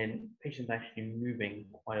incredibly thin, patient's actually moving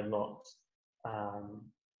quite a lot.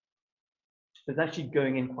 So it's actually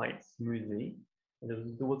going in quite smoothly.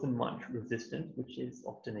 There wasn't much resistance, which is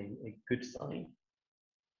often a good sign.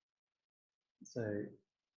 So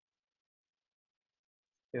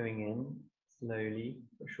going in slowly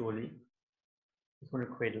but surely. Just want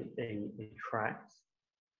to create a tract.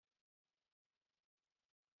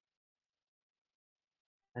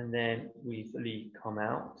 And then we slowly come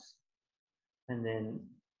out and then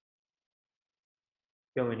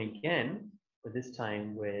go in again, but this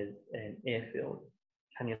time with an air-filled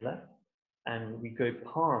cannula. And we go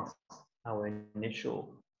past our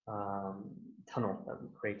initial tunnel that we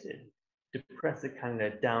created, depress the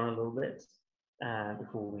cannula down a little bit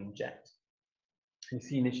before we inject. You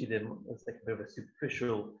see initially there's like a bit of a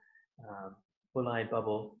superficial bull-eye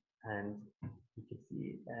bubble, and you can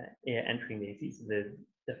see air entering the AC, so there's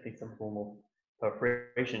definitely some form of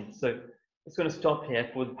perforation. So it's going to stop here.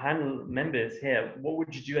 For the panel members here, what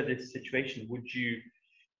would you do at this situation? Would you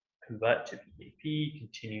convert to PAP,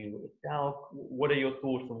 continue with DALC? What are your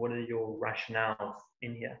thoughts and what are your rationales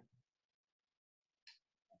in here?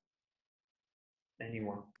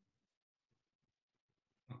 Anyone?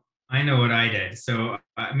 I know what I did. So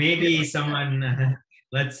maybe someone,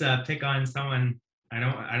 let's pick on someone. I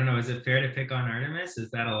don't know. Is it fair to pick on Artemis? Is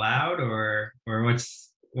that allowed, or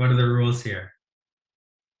what are the rules here?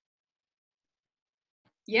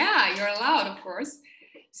 Yeah, you're allowed, of course.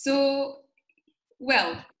 So,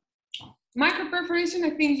 well, microperforation,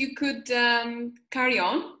 I think you could carry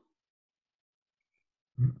on.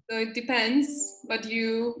 So it depends what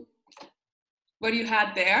you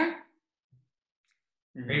had there.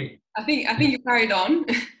 Great. I think you carried on.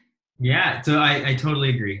 Yeah, so I totally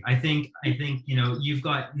agree. I think you've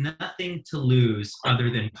got nothing to lose other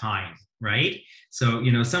than time, right? So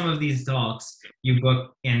some of these DALCs you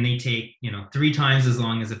book and they take 3 times as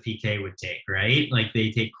long as a PK would take, right? Like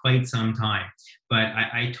they take quite some time. But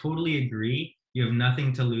I totally agree. You have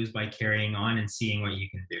nothing to lose by carrying on and seeing what you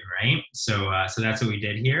can do, right? So that's what we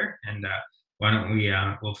did here. And why don't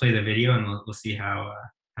we'll play the video and we'll see how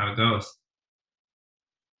it goes.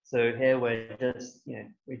 So here we're just,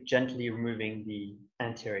 we're gently removing the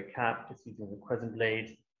anterior cap, just using the crescent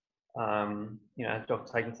blade. As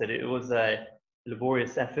Dr. Teichman said, it was a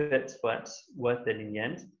laborious effort, but worth it in the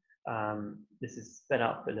end. This is sped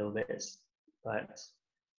up a little bit, but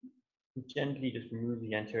gently just remove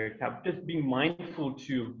the anterior cap. Just be mindful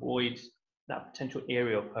to avoid that potential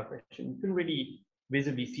area of perforation. You couldn't really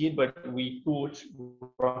visibly see it, but we thought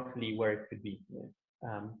roughly where it could be,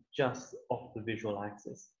 just off the visual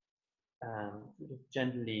axis. Just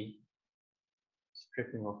gently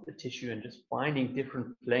stripping off the tissue and just finding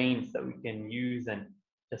different planes that we can use and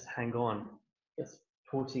just hang on, just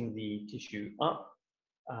torting the tissue up.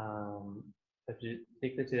 And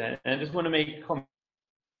I just want to make a comment.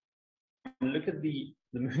 Look at the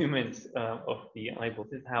movement of the eyeball.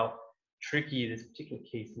 This is how tricky this particular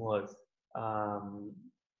case was.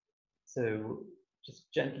 So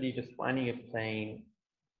just gently just finding a plane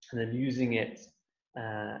and then using it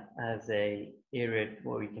as a area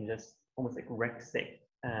where we can just almost like rexate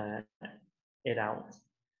it out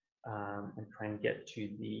and try and get to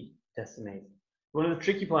the decimate. One of the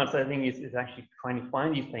tricky parts, I think, is actually trying to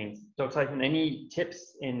find these planes. Dr. Teichman, any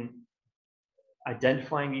tips in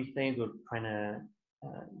identifying these planes or trying to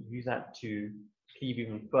use that to cleave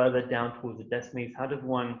even further down towards the decimates? How does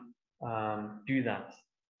one do that?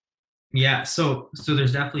 Yeah, so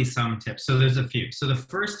there's definitely some tips. So there's a few. So the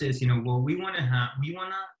first is, we want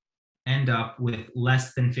to end up with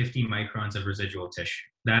less than 50 microns of residual tissue.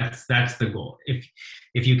 That's the goal.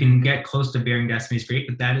 If you can get close to bearing decimates, great,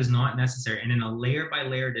 but that is not necessary. And in a layer by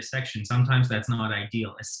layer dissection, sometimes that's not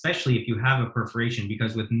ideal, especially if you have a perforation,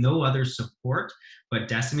 because with no other support but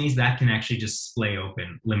decimates, that can actually just splay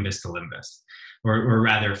open limbus to limbus, or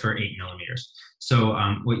rather for 8 millimeters. So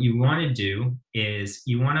what you want to do is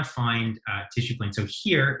you want to find tissue planes. So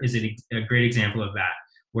here is a great example of that,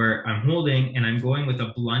 where I'm holding and I'm going with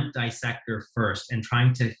a blunt dissector first and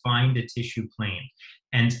trying to find a tissue plane.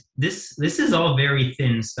 And this is all very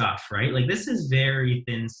thin stuff, right? Like this is very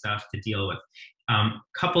thin stuff to deal with.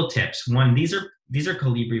 Couple tips. One, these are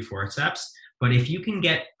Colibri forceps, but if you can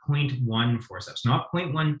get 0.1 forceps, not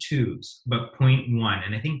 0.12s, but 0.1,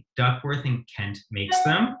 and I think Duckworth and Kent makes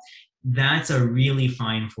them, that's a really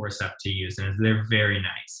fine forceps to use, and they're very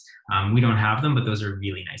nice. We don't have them, but those are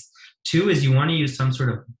really nice. 2 is you want to use some sort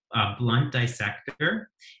of blunt dissector,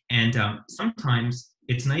 and sometimes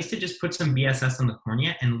it's nice to just put some BSS on the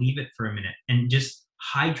cornea and leave it for a minute and just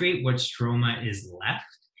hydrate what stroma is left,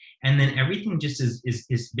 and then everything just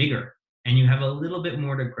is bigger, and you have a little bit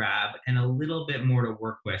more to grab and a little bit more to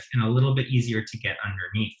work with and a little bit easier to get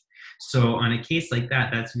underneath. So on a case like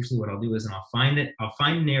that, that's usually what I'll do is I'll find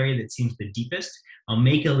an area that seems the deepest. I'll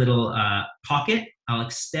make a little pocket, I'll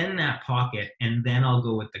extend that pocket, and then I'll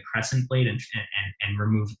go with the crescent blade and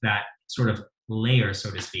remove that sort of layer, so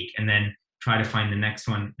to speak, and then try to find the next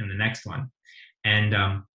one and the next one.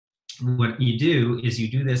 And what you do is you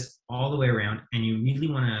do this all the way around, and you really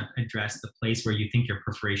want to address the place where you think your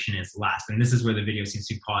perforation is last. And this is where the video seems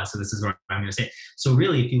to be paused, so this is what I'm going to say. So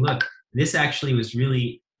really, if you look, this actually was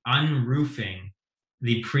really unroofing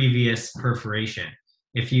the previous perforation.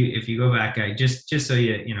 If you go back, just so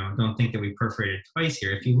you know, don't think that we perforated twice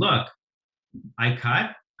here. If you look, I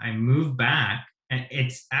cut, I move back, and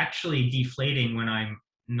it's actually deflating when I'm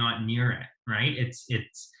not near it, right? It's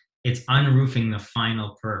unroofing the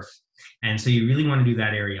final perf. And so you really want to do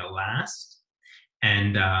that area last.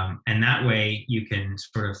 And that way you can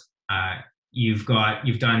sort of, you've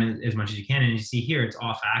done as much as you can. And you see here, it's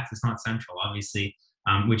off axis, not central, obviously,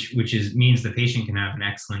 which means the patient can have an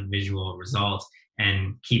excellent visual result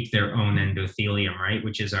and keep their own endothelium, right?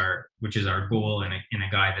 Which is our goal in a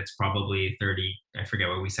guy that's probably 30, I forget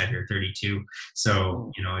what we said here, 32.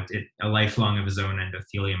 So, you know, a lifelong of his own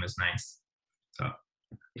endothelium is nice. So.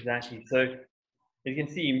 Exactly. So as you can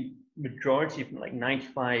see, majority, like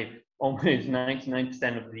 95, almost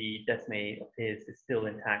 99% of the desme of his is still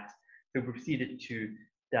intact. So we proceeded to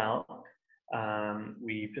Dalk.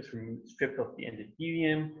 We've just stripped off the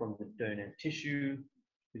endothelium from the donor tissue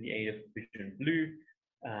with the aid of Vision Blue,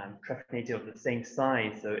 trepanated of the same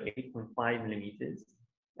size, so 8.5 millimeters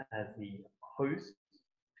as the host.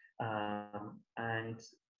 And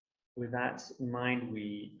with that in mind,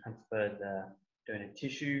 we transferred the donor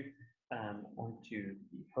tissue onto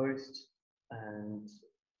the host and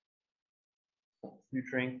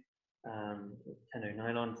suturing with 10-0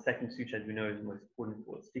 nylon. Second suture, as we know, is the most important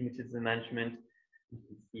for astigmatism management. You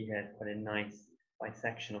can see here quite a nice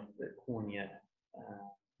bisection of the cornea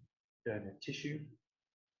donor tissue.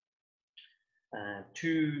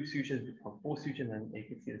 Two sutures become 4 sutures, and you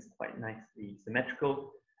can see this quite nicely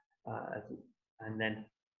symmetrical. And then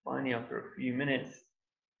finally, after a few minutes,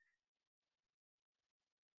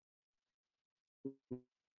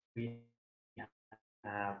 we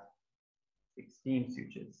have 16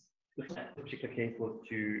 sutures. The particular case was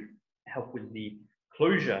to help with the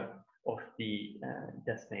closure of the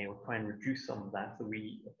desme, or try and reduce some of that. So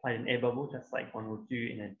we applied an air bubble, just like one would do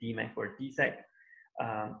in a DMEC or a DSEC,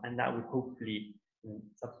 and that would hopefully, in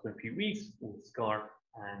subsequent few weeks, will scar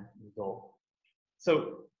and resolve.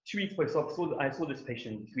 So 2 weeks post-op, I saw this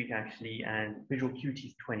patient this week actually, and visual acuity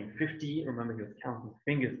is 20/50. Remember, he was counting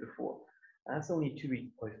fingers before. That's only 2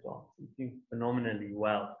 weeks post-op. He's doing phenomenally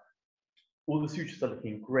well. All the sutures are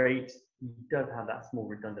looking great. He does have that small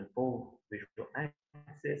redundant bulb visual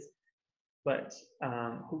axis, but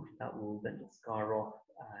hopefully that will then just scar off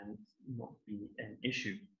and not be an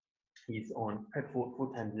issue. He's on Predfort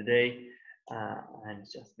 4 times a day and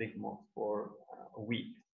just Vigmos for a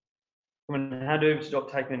week. I'm going to hand over to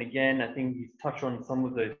Dr. Teichman again. I think he's touched on some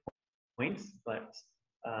of those points, but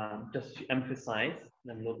just to emphasize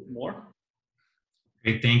them a little bit more.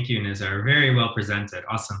 Great, thank you, Nizar. Very well presented.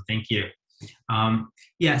 Awesome, thank you.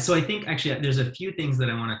 Yeah, so I think actually there's a few things that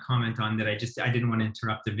I want to comment on that I didn't want to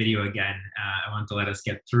interrupt the video again. I want to let us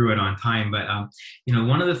get through it on time. But you know,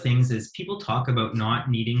 one of the things is people talk about not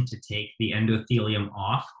needing to take the endothelium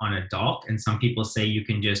off on a DALK, and some people say you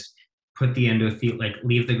can just put the endothelium, like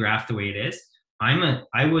leave the graft the way it is.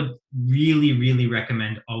 I would really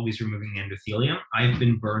recommend always removing the endothelium. I've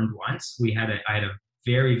been burned once. I had a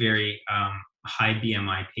very high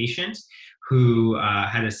BMI patient who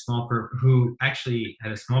actually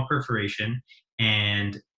had a small perforation,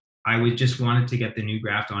 and I would just wanted to get the new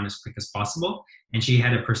graft on as quick as possible. And she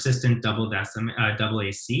had a persistent double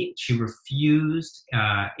AC. She refused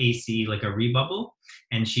AC, like a rebubble,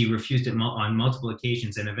 and she refused it on multiple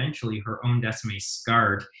occasions. And eventually her own desme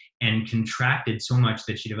scarred and contracted so much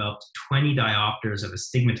that she developed 20 diopters of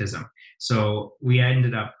astigmatism. So we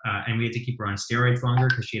ended up, and we had to keep her on steroids longer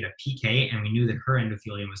because she had a PK, and we knew that her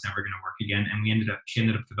endothelium was never going to work again. And she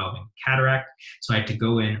ended up developing cataract. So I had to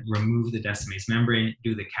go in, remove the descemes membrane,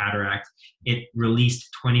 do the cataract. It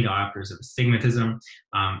released 20 diopters of astigmatism.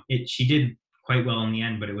 She did quite well in the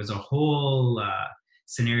end, but it was a whole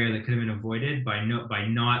scenario that could have been avoided by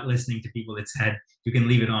not listening to people that said you can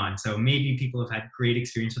leave it on. So maybe people have had great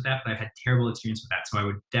experience with that, but I've had terrible experience with that. So I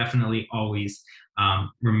would definitely always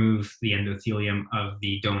remove the endothelium of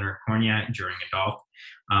the donor cornea during a DALK.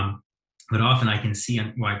 But often I can see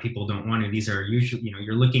why people don't want to. These are usually, you know,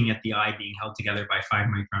 you're looking at the eye being held together by 5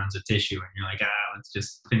 microns of tissue, and you're like, let's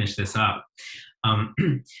just finish this up.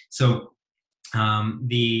 So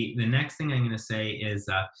The next thing I'm going to say is,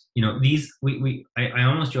 you know, I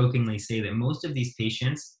almost jokingly say that most of these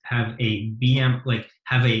patients have a BM, like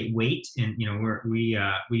have a weight, and you know, we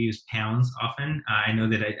use pounds often. I know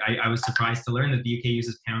that I was surprised to learn that the UK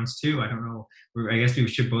uses pounds too. I don't know. I guess we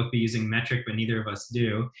should both be using metric, but neither of us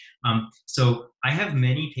do. So I have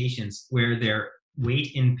many patients where their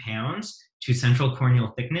weight in pounds to central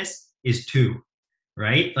corneal thickness is 2.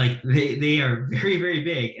 Right? Like they are very, very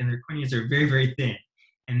big and their corneas are very, very thin.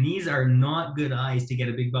 And these are not good eyes to get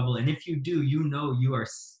a big bubble. And if you do, you know you are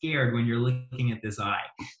scared when you're looking at this eye.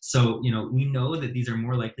 So, you know, we know that these are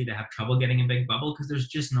more likely to have trouble getting a big bubble because there's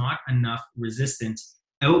just not enough resistance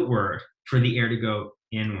outward for the air to go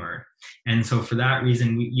inward. And so for that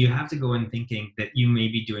reason, you have to go in thinking that you may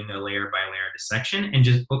be doing a layer by layer dissection and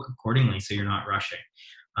just book accordingly so you're not rushing.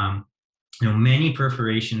 You know, many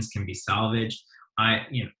perforations can be salvaged.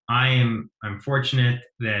 I'm fortunate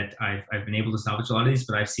that I've been able to salvage a lot of these,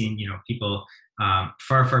 but I've seen, you know, people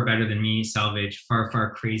far better than me salvage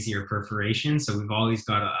far crazier perforations. So we've always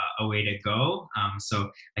got a way to go.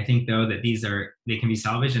 So I think though that they can be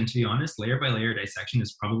salvaged, and to be honest, layer by layer dissection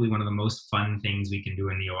is probably one of the most fun things we can do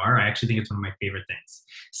in the OR. I actually think it's one of my favorite things.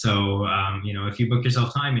 So you know, if you book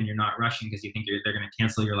yourself time and you're not rushing because you think they're going to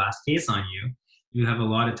cancel your last case on you, you have a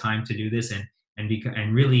lot of time to do this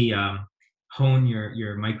and really hone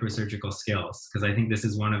your microsurgical skills, because I think this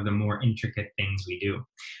is one of the more intricate things we do.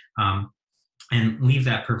 And leave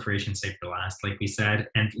that perforation site for last, like we said.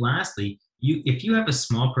 And lastly, if you have a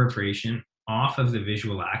small perforation off of the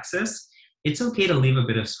visual axis, it's okay to leave a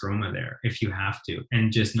bit of stroma there if you have to,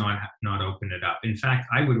 and just not open it up. In fact,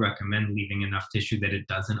 I would recommend leaving enough tissue that it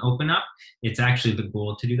doesn't open up. It's actually the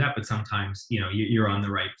goal to do that, but sometimes, you know, you're on the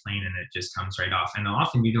right plane and it just comes right off. And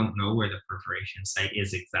often you don't know where the perforation site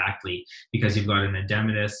is exactly because you've got an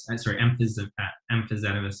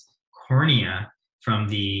emphysematous cornea from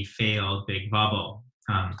the failed big bubble.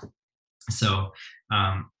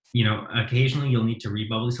 You know, occasionally you'll need to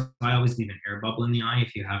rebubble. So I always leave an air bubble in the eye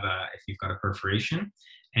if you've got a perforation,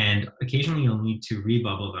 and occasionally you'll need to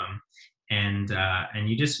rebubble them. And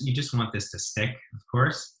you just want this to stick, of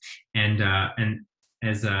course. And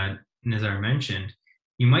as Nizar mentioned,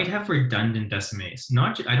 you might have redundant decimates.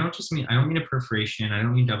 I don't mean a perforation. I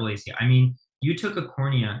don't mean double AC. I mean, you took a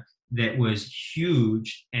cornea that was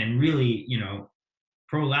huge and really, you know,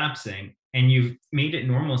 prolapsing, and you've made it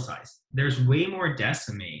normal size. There's way more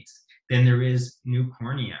decimates than there is new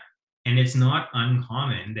cornea. And it's not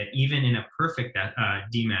uncommon that even in a perfect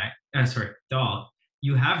DALT,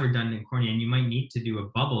 you have redundant cornea and you might need to do a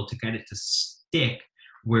bubble to get it to stick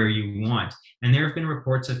where you want. And there have been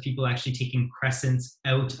reports of people actually taking crescents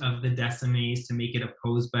out of the decimates to make it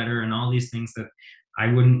oppose better and all these things that I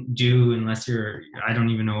wouldn't do unless I don't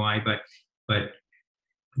even know why, but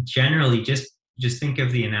generally just think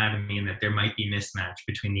of the anatomy and that there might be mismatch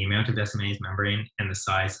between the amount of decimates membrane and the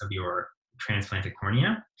size of your transplanted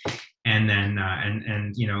cornea. And then,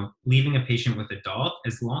 you know, leaving a patient with a DALT,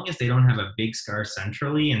 as long as they don't have a big scar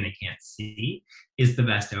centrally and they can't see, is the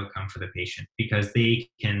best outcome for the patient because they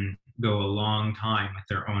can go a long time with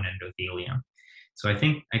their own endothelium. So I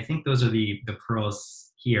think those are the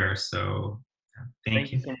pearls here. So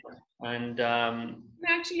thank you so much. And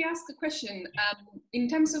May I actually ask a question? In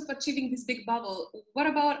terms of achieving this big bubble, what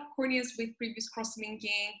about corneas with previous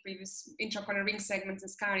cross-linking, previous intracorneal ring segments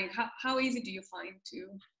and scarring? How easy do you find to?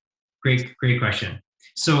 Great question.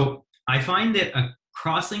 So I find that a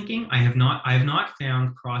cross-linking, I have not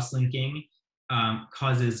found cross-linking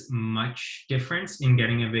causes much difference in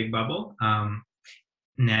getting a big bubble.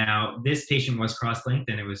 Now this patient was cross-linked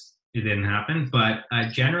and it didn't happen, but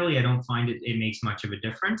generally I don't find it makes much of a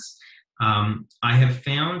difference. I have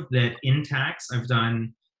found that intacts, I've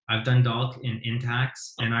done DALT in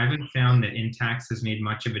intacts, and I haven't found that intacts has made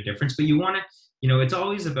much of a difference. But you want to, you know, it's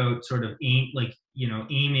always about sort of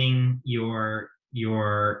aiming your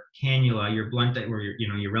cannula, your blunt, or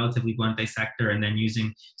your relatively blunt dissector, and then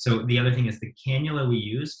using. So the other thing is the cannula we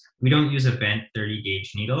use. We don't use a bent 30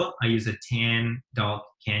 gauge needle. I use a tan DALT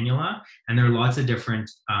cannula, and there are lots of different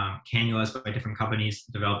cannulas by different companies,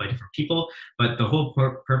 developed by different people. But the whole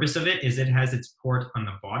purpose of it is it has its port on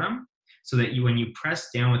the bottom, so that when you press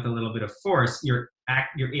down with a little bit of force, your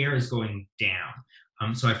air is going down.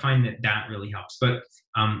 So I find that really helps. But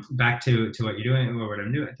back to what you're doing, what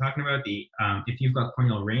I'm talking about, if you've got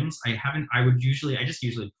corneal rings, I just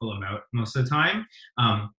usually pull them out most of the time.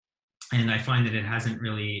 And I find that it hasn't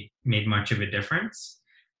really made much of a difference.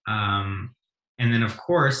 And then of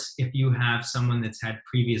course, if you have someone that's had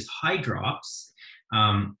previous high drops,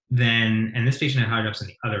 and this patient had high drops in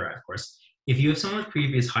the other eye, of course. If you have someone with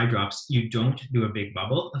previous high drops, you don't do a big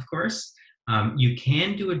bubble, of course. You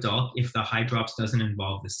can do a DULC if the hydrops doesn't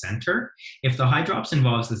involve the center. If the hydrops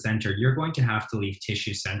involves the center, you're going to have to leave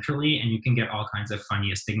tissue centrally, and you can get all kinds of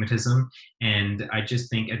funny astigmatism. And I just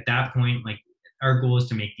think at that point, like, our goal is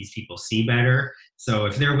to make these people see better. So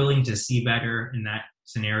if they're willing to see better in that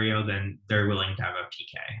scenario, then they're willing to have a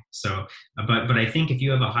PK. So, but I think if you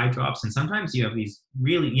have a hydrops, and sometimes you have these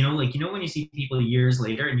really, like, when you see people years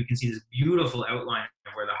later and you can see this beautiful outline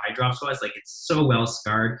of where the hydrops was, like, it's so well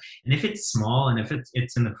scarred. And if it's small and if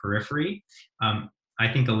it's in the periphery,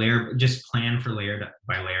 I think just plan for layer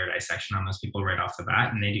by layer dissection on those people right off the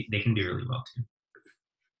bat, and they can do really well too.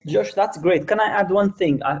 Josh, that's great. Can I add one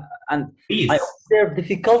thing? Please. I observed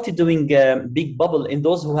difficulty doing big bubble in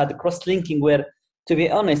those who had cross-linking, where, to be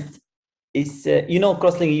honest, is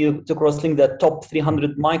cross-linking, to cross-link the top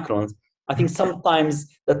 300 microns. I think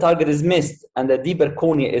sometimes the target is missed and the deeper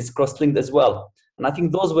cornea is cross-linked as well. And I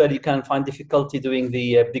think those where you can find difficulty doing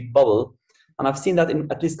the big bubble. And I've seen that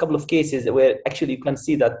in at least a couple of cases where actually you can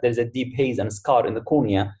see that there's a deep haze and scar in the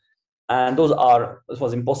cornea. And it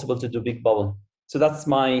was impossible to do big bubble. So that's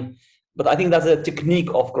but I think that's a technique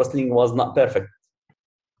of cross-linking was not perfect.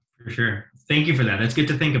 For sure. Thank you for that. That's good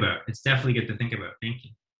to think about. It's definitely good to think about. Thank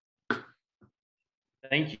you.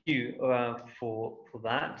 Thank you for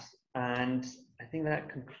that. And I think that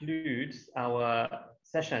concludes our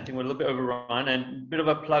session. I think we're a little bit overrun, and a bit of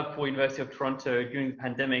a plug for University of Toronto. During the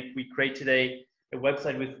pandemic, we created a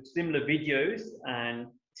website with similar videos and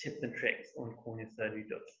tips and tricks on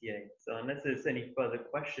corneasurgery.ca. So unless there's any further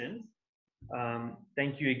questions,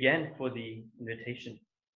 thank you again for the invitation.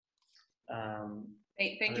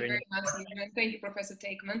 Thank you very much, Nizar. Thank you, Professor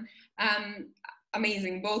Teichman.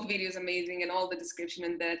 Amazing, both videos amazing, and all the description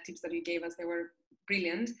and the tips that you gave us, they were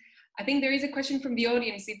brilliant. I think there is a question from the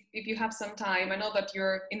audience, if you have some time. I know that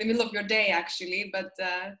you're in the middle of your day, actually, but...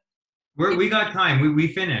 we got time. We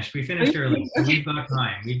finished early. So we've got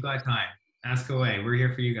time. Ask away. We're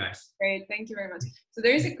here for you guys. Great, thank you very much. So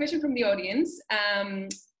there is a question from the audience.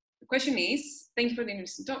 The question is, thank you for the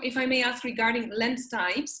interesting talk. If I may ask regarding lens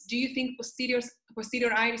types, do you think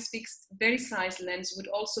posterior iris fixed very sized lens would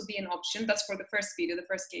also be an option? That's for the first video, the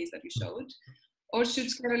first case that you showed. Or should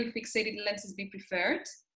sclerally fixated lenses be preferred?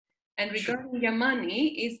 And regarding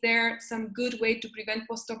Yamane, is there some good way to prevent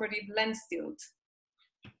postoperative lens tilt?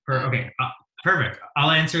 Okay, perfect.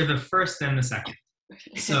 I'll answer the first then the second.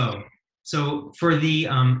 So for the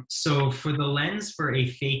lens for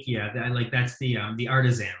aphakia, that's the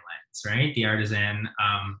artisan lens, right? The artisan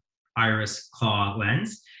iris claw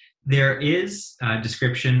lens. There is a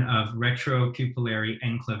description of retropupillary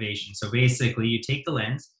enclavation. So basically, you take the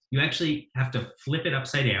lens, you actually have to flip it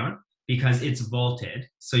upside down because it's vaulted.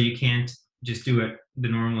 So you can't just do it the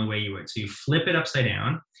normal way you would. So you flip it upside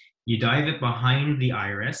down, you dive it behind the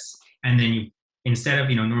iris, and then you, instead of,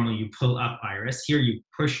 normally you pull up iris, here you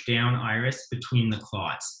push down iris between the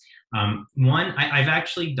claws. I've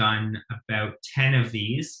actually done about 10 of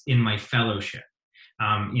these in my fellowship.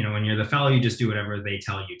 When you're the fellow, you just do whatever they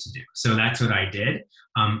tell you to do. So that's what I did.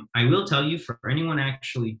 I will tell you, for anyone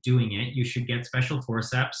actually doing it, you should get special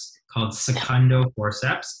forceps called secundo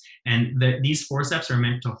forceps. And these forceps are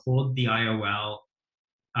meant to hold the IOL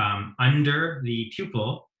under the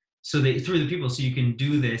pupil, through the pupil, so you can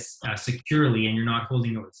do this securely and you're not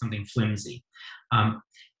holding it with something flimsy.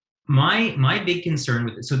 My big concern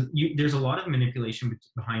with it, there's a lot of manipulation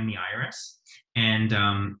behind the iris, and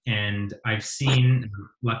I've seen,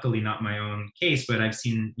 luckily not my own case, but I've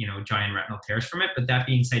seen giant retinal tears from it. But that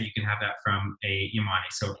being said, you can have that from a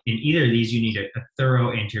Yamane. So in either of these, you need a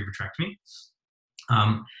thorough anterior vitrectomy.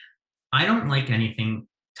 I don't like anything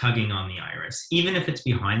tugging on the iris, even if it's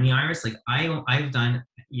behind the iris. Like I've done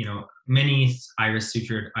many iris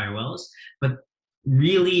sutured IOLs, but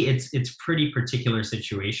really it's pretty particular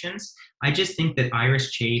situations. I just think that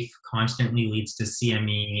iris chafe constantly leads to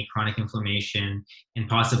CME, chronic inflammation, and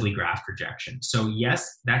possibly graft rejection. So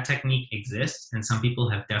yes, that technique exists, and some people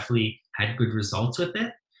have definitely had good results with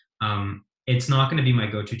it. It's not going to be my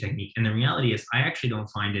go-to technique, and the reality is I actually don't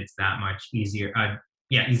find it's that much easier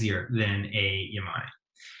than a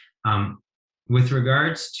Yamane. With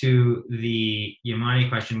regards to the Yamane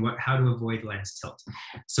question, how to avoid lens tilt.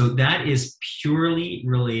 So that is purely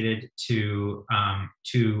related to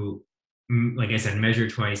like I said, measure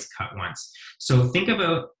twice, cut once. So think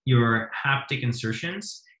about your haptic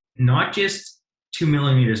insertions, not just 2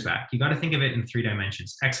 millimeters back. You got to think of it in 3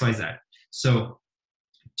 dimensions, X, Y, Z. So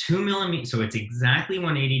 2 millimeters, so it's exactly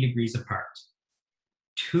 180 degrees apart.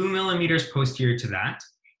 2 millimeters posterior to that,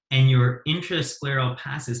 and your intrascleral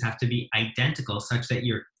passes have to be identical such that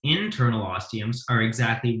your internal ostiums are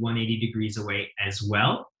exactly 180 degrees away as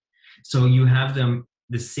well. So you have them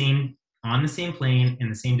the same on the same plane, in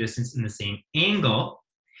the same distance, in the same angle,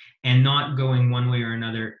 and not going one way or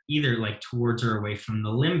another, either like towards or away from the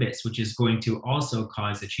limbus, which is going to also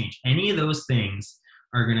cause a change. Any of those things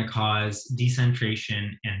are going to cause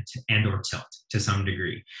decentration and or tilt to some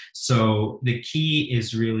degree. So the key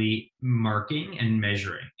is really marking and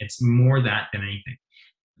measuring. It's more that than anything.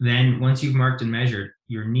 Then once you've marked and measured,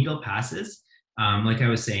 your needle passes. Like I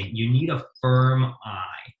was saying, you need a firm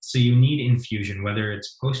eye. So you need infusion, whether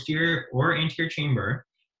it's posterior or anterior chamber.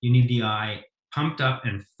 You need the eye pumped up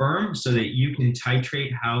and firm so that you can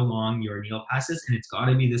titrate how long your needle passes, and it's got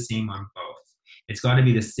to be the same on both. It's got to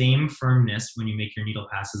be the same firmness when you make your needle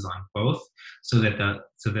passes on both, so that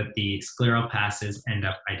the scleral passes end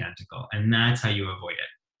up identical, and that's how you avoid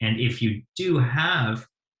it. And if you do have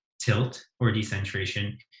tilt or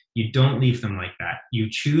decentration, you don't leave them like that. You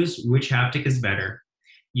choose which haptic is better.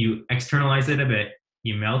 You externalize it a bit.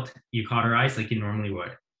 You melt. You cauterize like you normally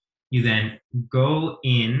would. You then go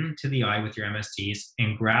into the eye with your MSTs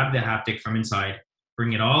and grab the haptic from inside,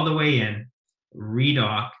 bring it all the way in,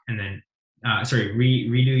 redock, and then,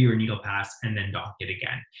 redo your needle pass, and then dock it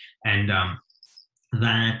again. And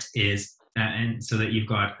that is, and so that you've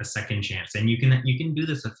got a second chance. And you can do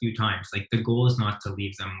this a few times. Like the goal is not to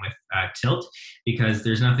leave them with tilt, because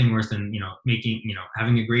there's nothing worse than,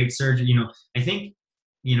 having a great surgery. I think,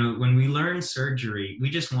 when we learn surgery, we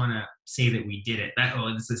just want to say that we did it.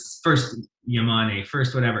 This is first Yamane,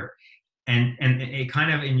 first whatever. And it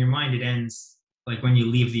kind of, in your mind, it ends like when you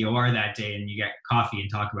leave the OR that day and you get coffee and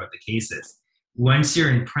talk about the cases. Once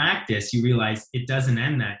you're in practice, you realize it doesn't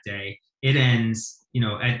end that day. It ends,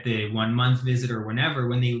 at the 1 month visit or whenever,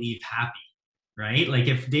 when they leave happy, right? Like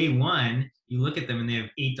if day one, you look at them and they have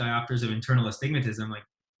 8 diopters of internal astigmatism, like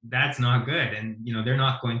that's not good. And, they're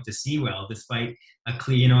not going to see well despite a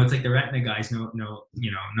clear, it's like the retina guys, no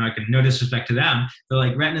disrespect to them. They're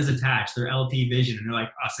like, retina's attached, they're LP vision, and they're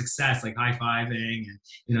like, oh, success, like high-fiving,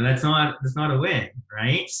 and, that's not a win,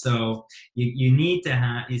 right? So you need to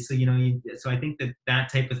have, so I think that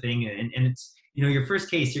type of thing, and it's, your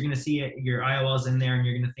first case, you're going to see your IOLs in there and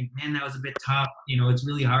you're going to think, man, that was a bit tough. It's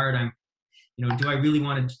really hard. Do I really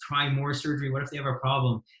want to try more surgery? What if they have a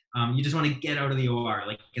problem? You just want to get out of the OR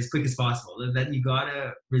like as quick as possible. That you got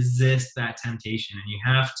to resist that temptation, and you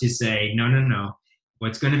have to say, no.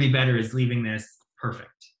 What's going to be better is leaving this perfect.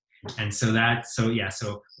 And so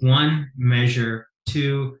 1, measure,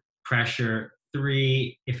 2, pressure,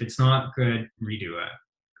 3, if it's not good, redo it.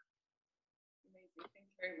 Amazing. Thank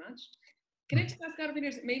you very much. Can I just ask out of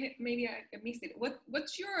it, maybe I missed it.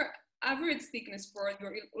 What's your average thickness for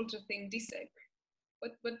your ultra thin DSEC?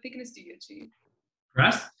 What thickness do you achieve? For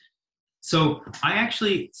us? So I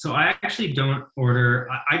actually don't order.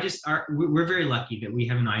 We're very lucky that we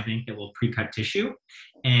have an eye bank that will pre-cut tissue,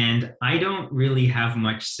 and I don't really have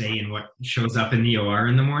much say in what shows up in the OR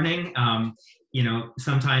in the morning.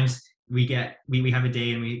 Sometimes we have a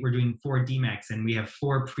day and we're doing 4 DMEX and we have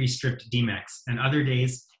 4 pre-stripped DMEX, and other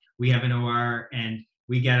days we have an OR and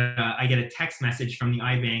I get a text message from the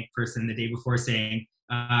eye bank person the day before saying,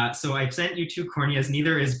 so I've sent you 2 corneas,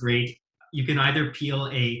 neither is great. You can either peel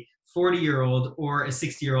a 40-year-old or a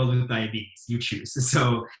 60-year-old with diabetes, you choose.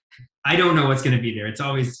 So I don't know what's going to be there. It's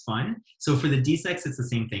always fun. So for the DSECs, it's the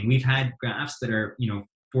same thing. We've had grafts that are,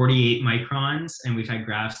 48 microns, and we've had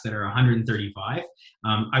grafts that are 135.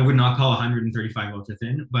 I would not call 135 ultra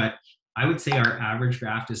thin, but I would say our average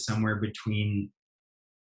graft is somewhere between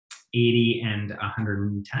 80 and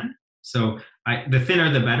 110. So the thinner,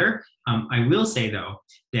 the better. I will say though,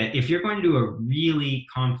 that if you're going to do a really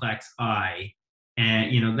complex eye,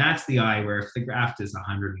 and that's the eye where if the graft is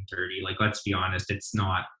 130, like, let's be honest, it's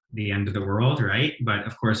not the end of the world, right? But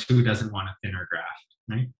of course, who doesn't want a thinner graft,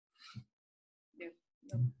 right? Yeah,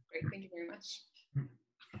 no, great, thank you very much.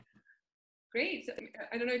 Great, so,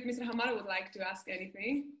 I don't know if Mr. Hamada would like to ask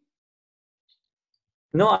anything.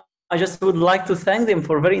 No, I just would like to thank them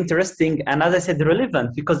for very interesting and, as I said,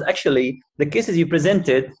 relevant, because actually the cases you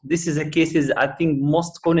presented, this is a cases I think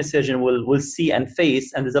most cornea surgeons will see and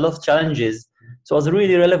face, and there's a lot of challenges. So it was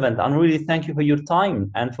really relevant. And really thank you for your time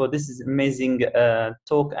and for this amazing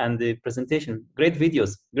talk and the presentation. Great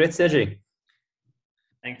videos, great surgery.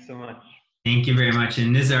 Thanks so much. Thank you very much.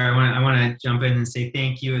 And Nizar, I want to jump in and say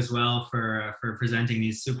thank you as well for presenting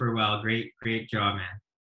these super well. Great job, man.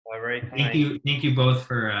 All right. Thank you both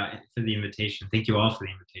for the invitation. Thank you all for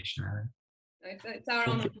the invitation. It's our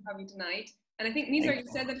honor to have you tonight. And I think, Nizar, you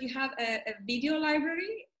said that you have a video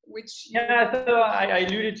library, which... Yeah, so I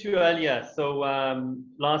alluded to earlier. So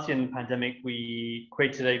last year in the pandemic, we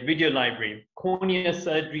created a video library,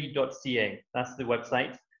 corneasurgery.ca. That's the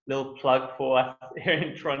website. Little plug for us here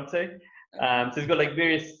in Toronto. So it's got like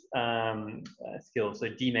various skills, so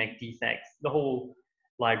DMEC, DSEX, the whole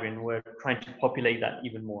library, and we're trying to populate that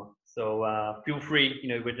even more. So feel free,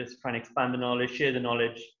 we're just trying to expand the knowledge, share the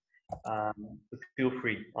knowledge. So feel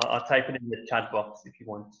free. I'll type it in the chat box if you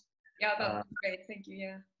want. Yeah, that's great. Thank you.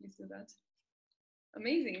 Yeah, please do that.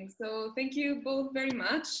 Amazing. So thank you both very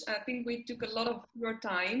much. I think we took a lot of your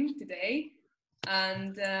time today,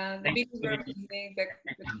 and the videos were amazing.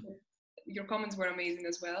 Your comments were amazing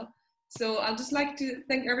as well. So I'd just like to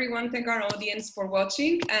thank everyone, thank our audience for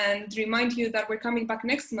watching, and remind you that we're coming back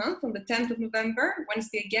next month on the 10th of November,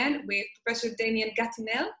 Wednesday again, with Professor Damien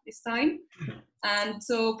Gatinel this time. And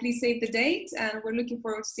so please save the date, and we're looking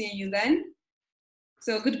forward to seeing you then.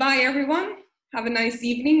 So goodbye, everyone. Have a nice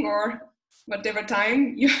evening, or whatever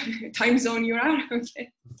time zone you're at.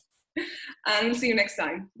 Okay. And we'll see you next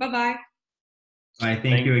time. Bye-bye. Bye.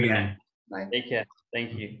 Thank you again. Bye. Take care.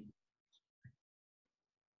 Thank you.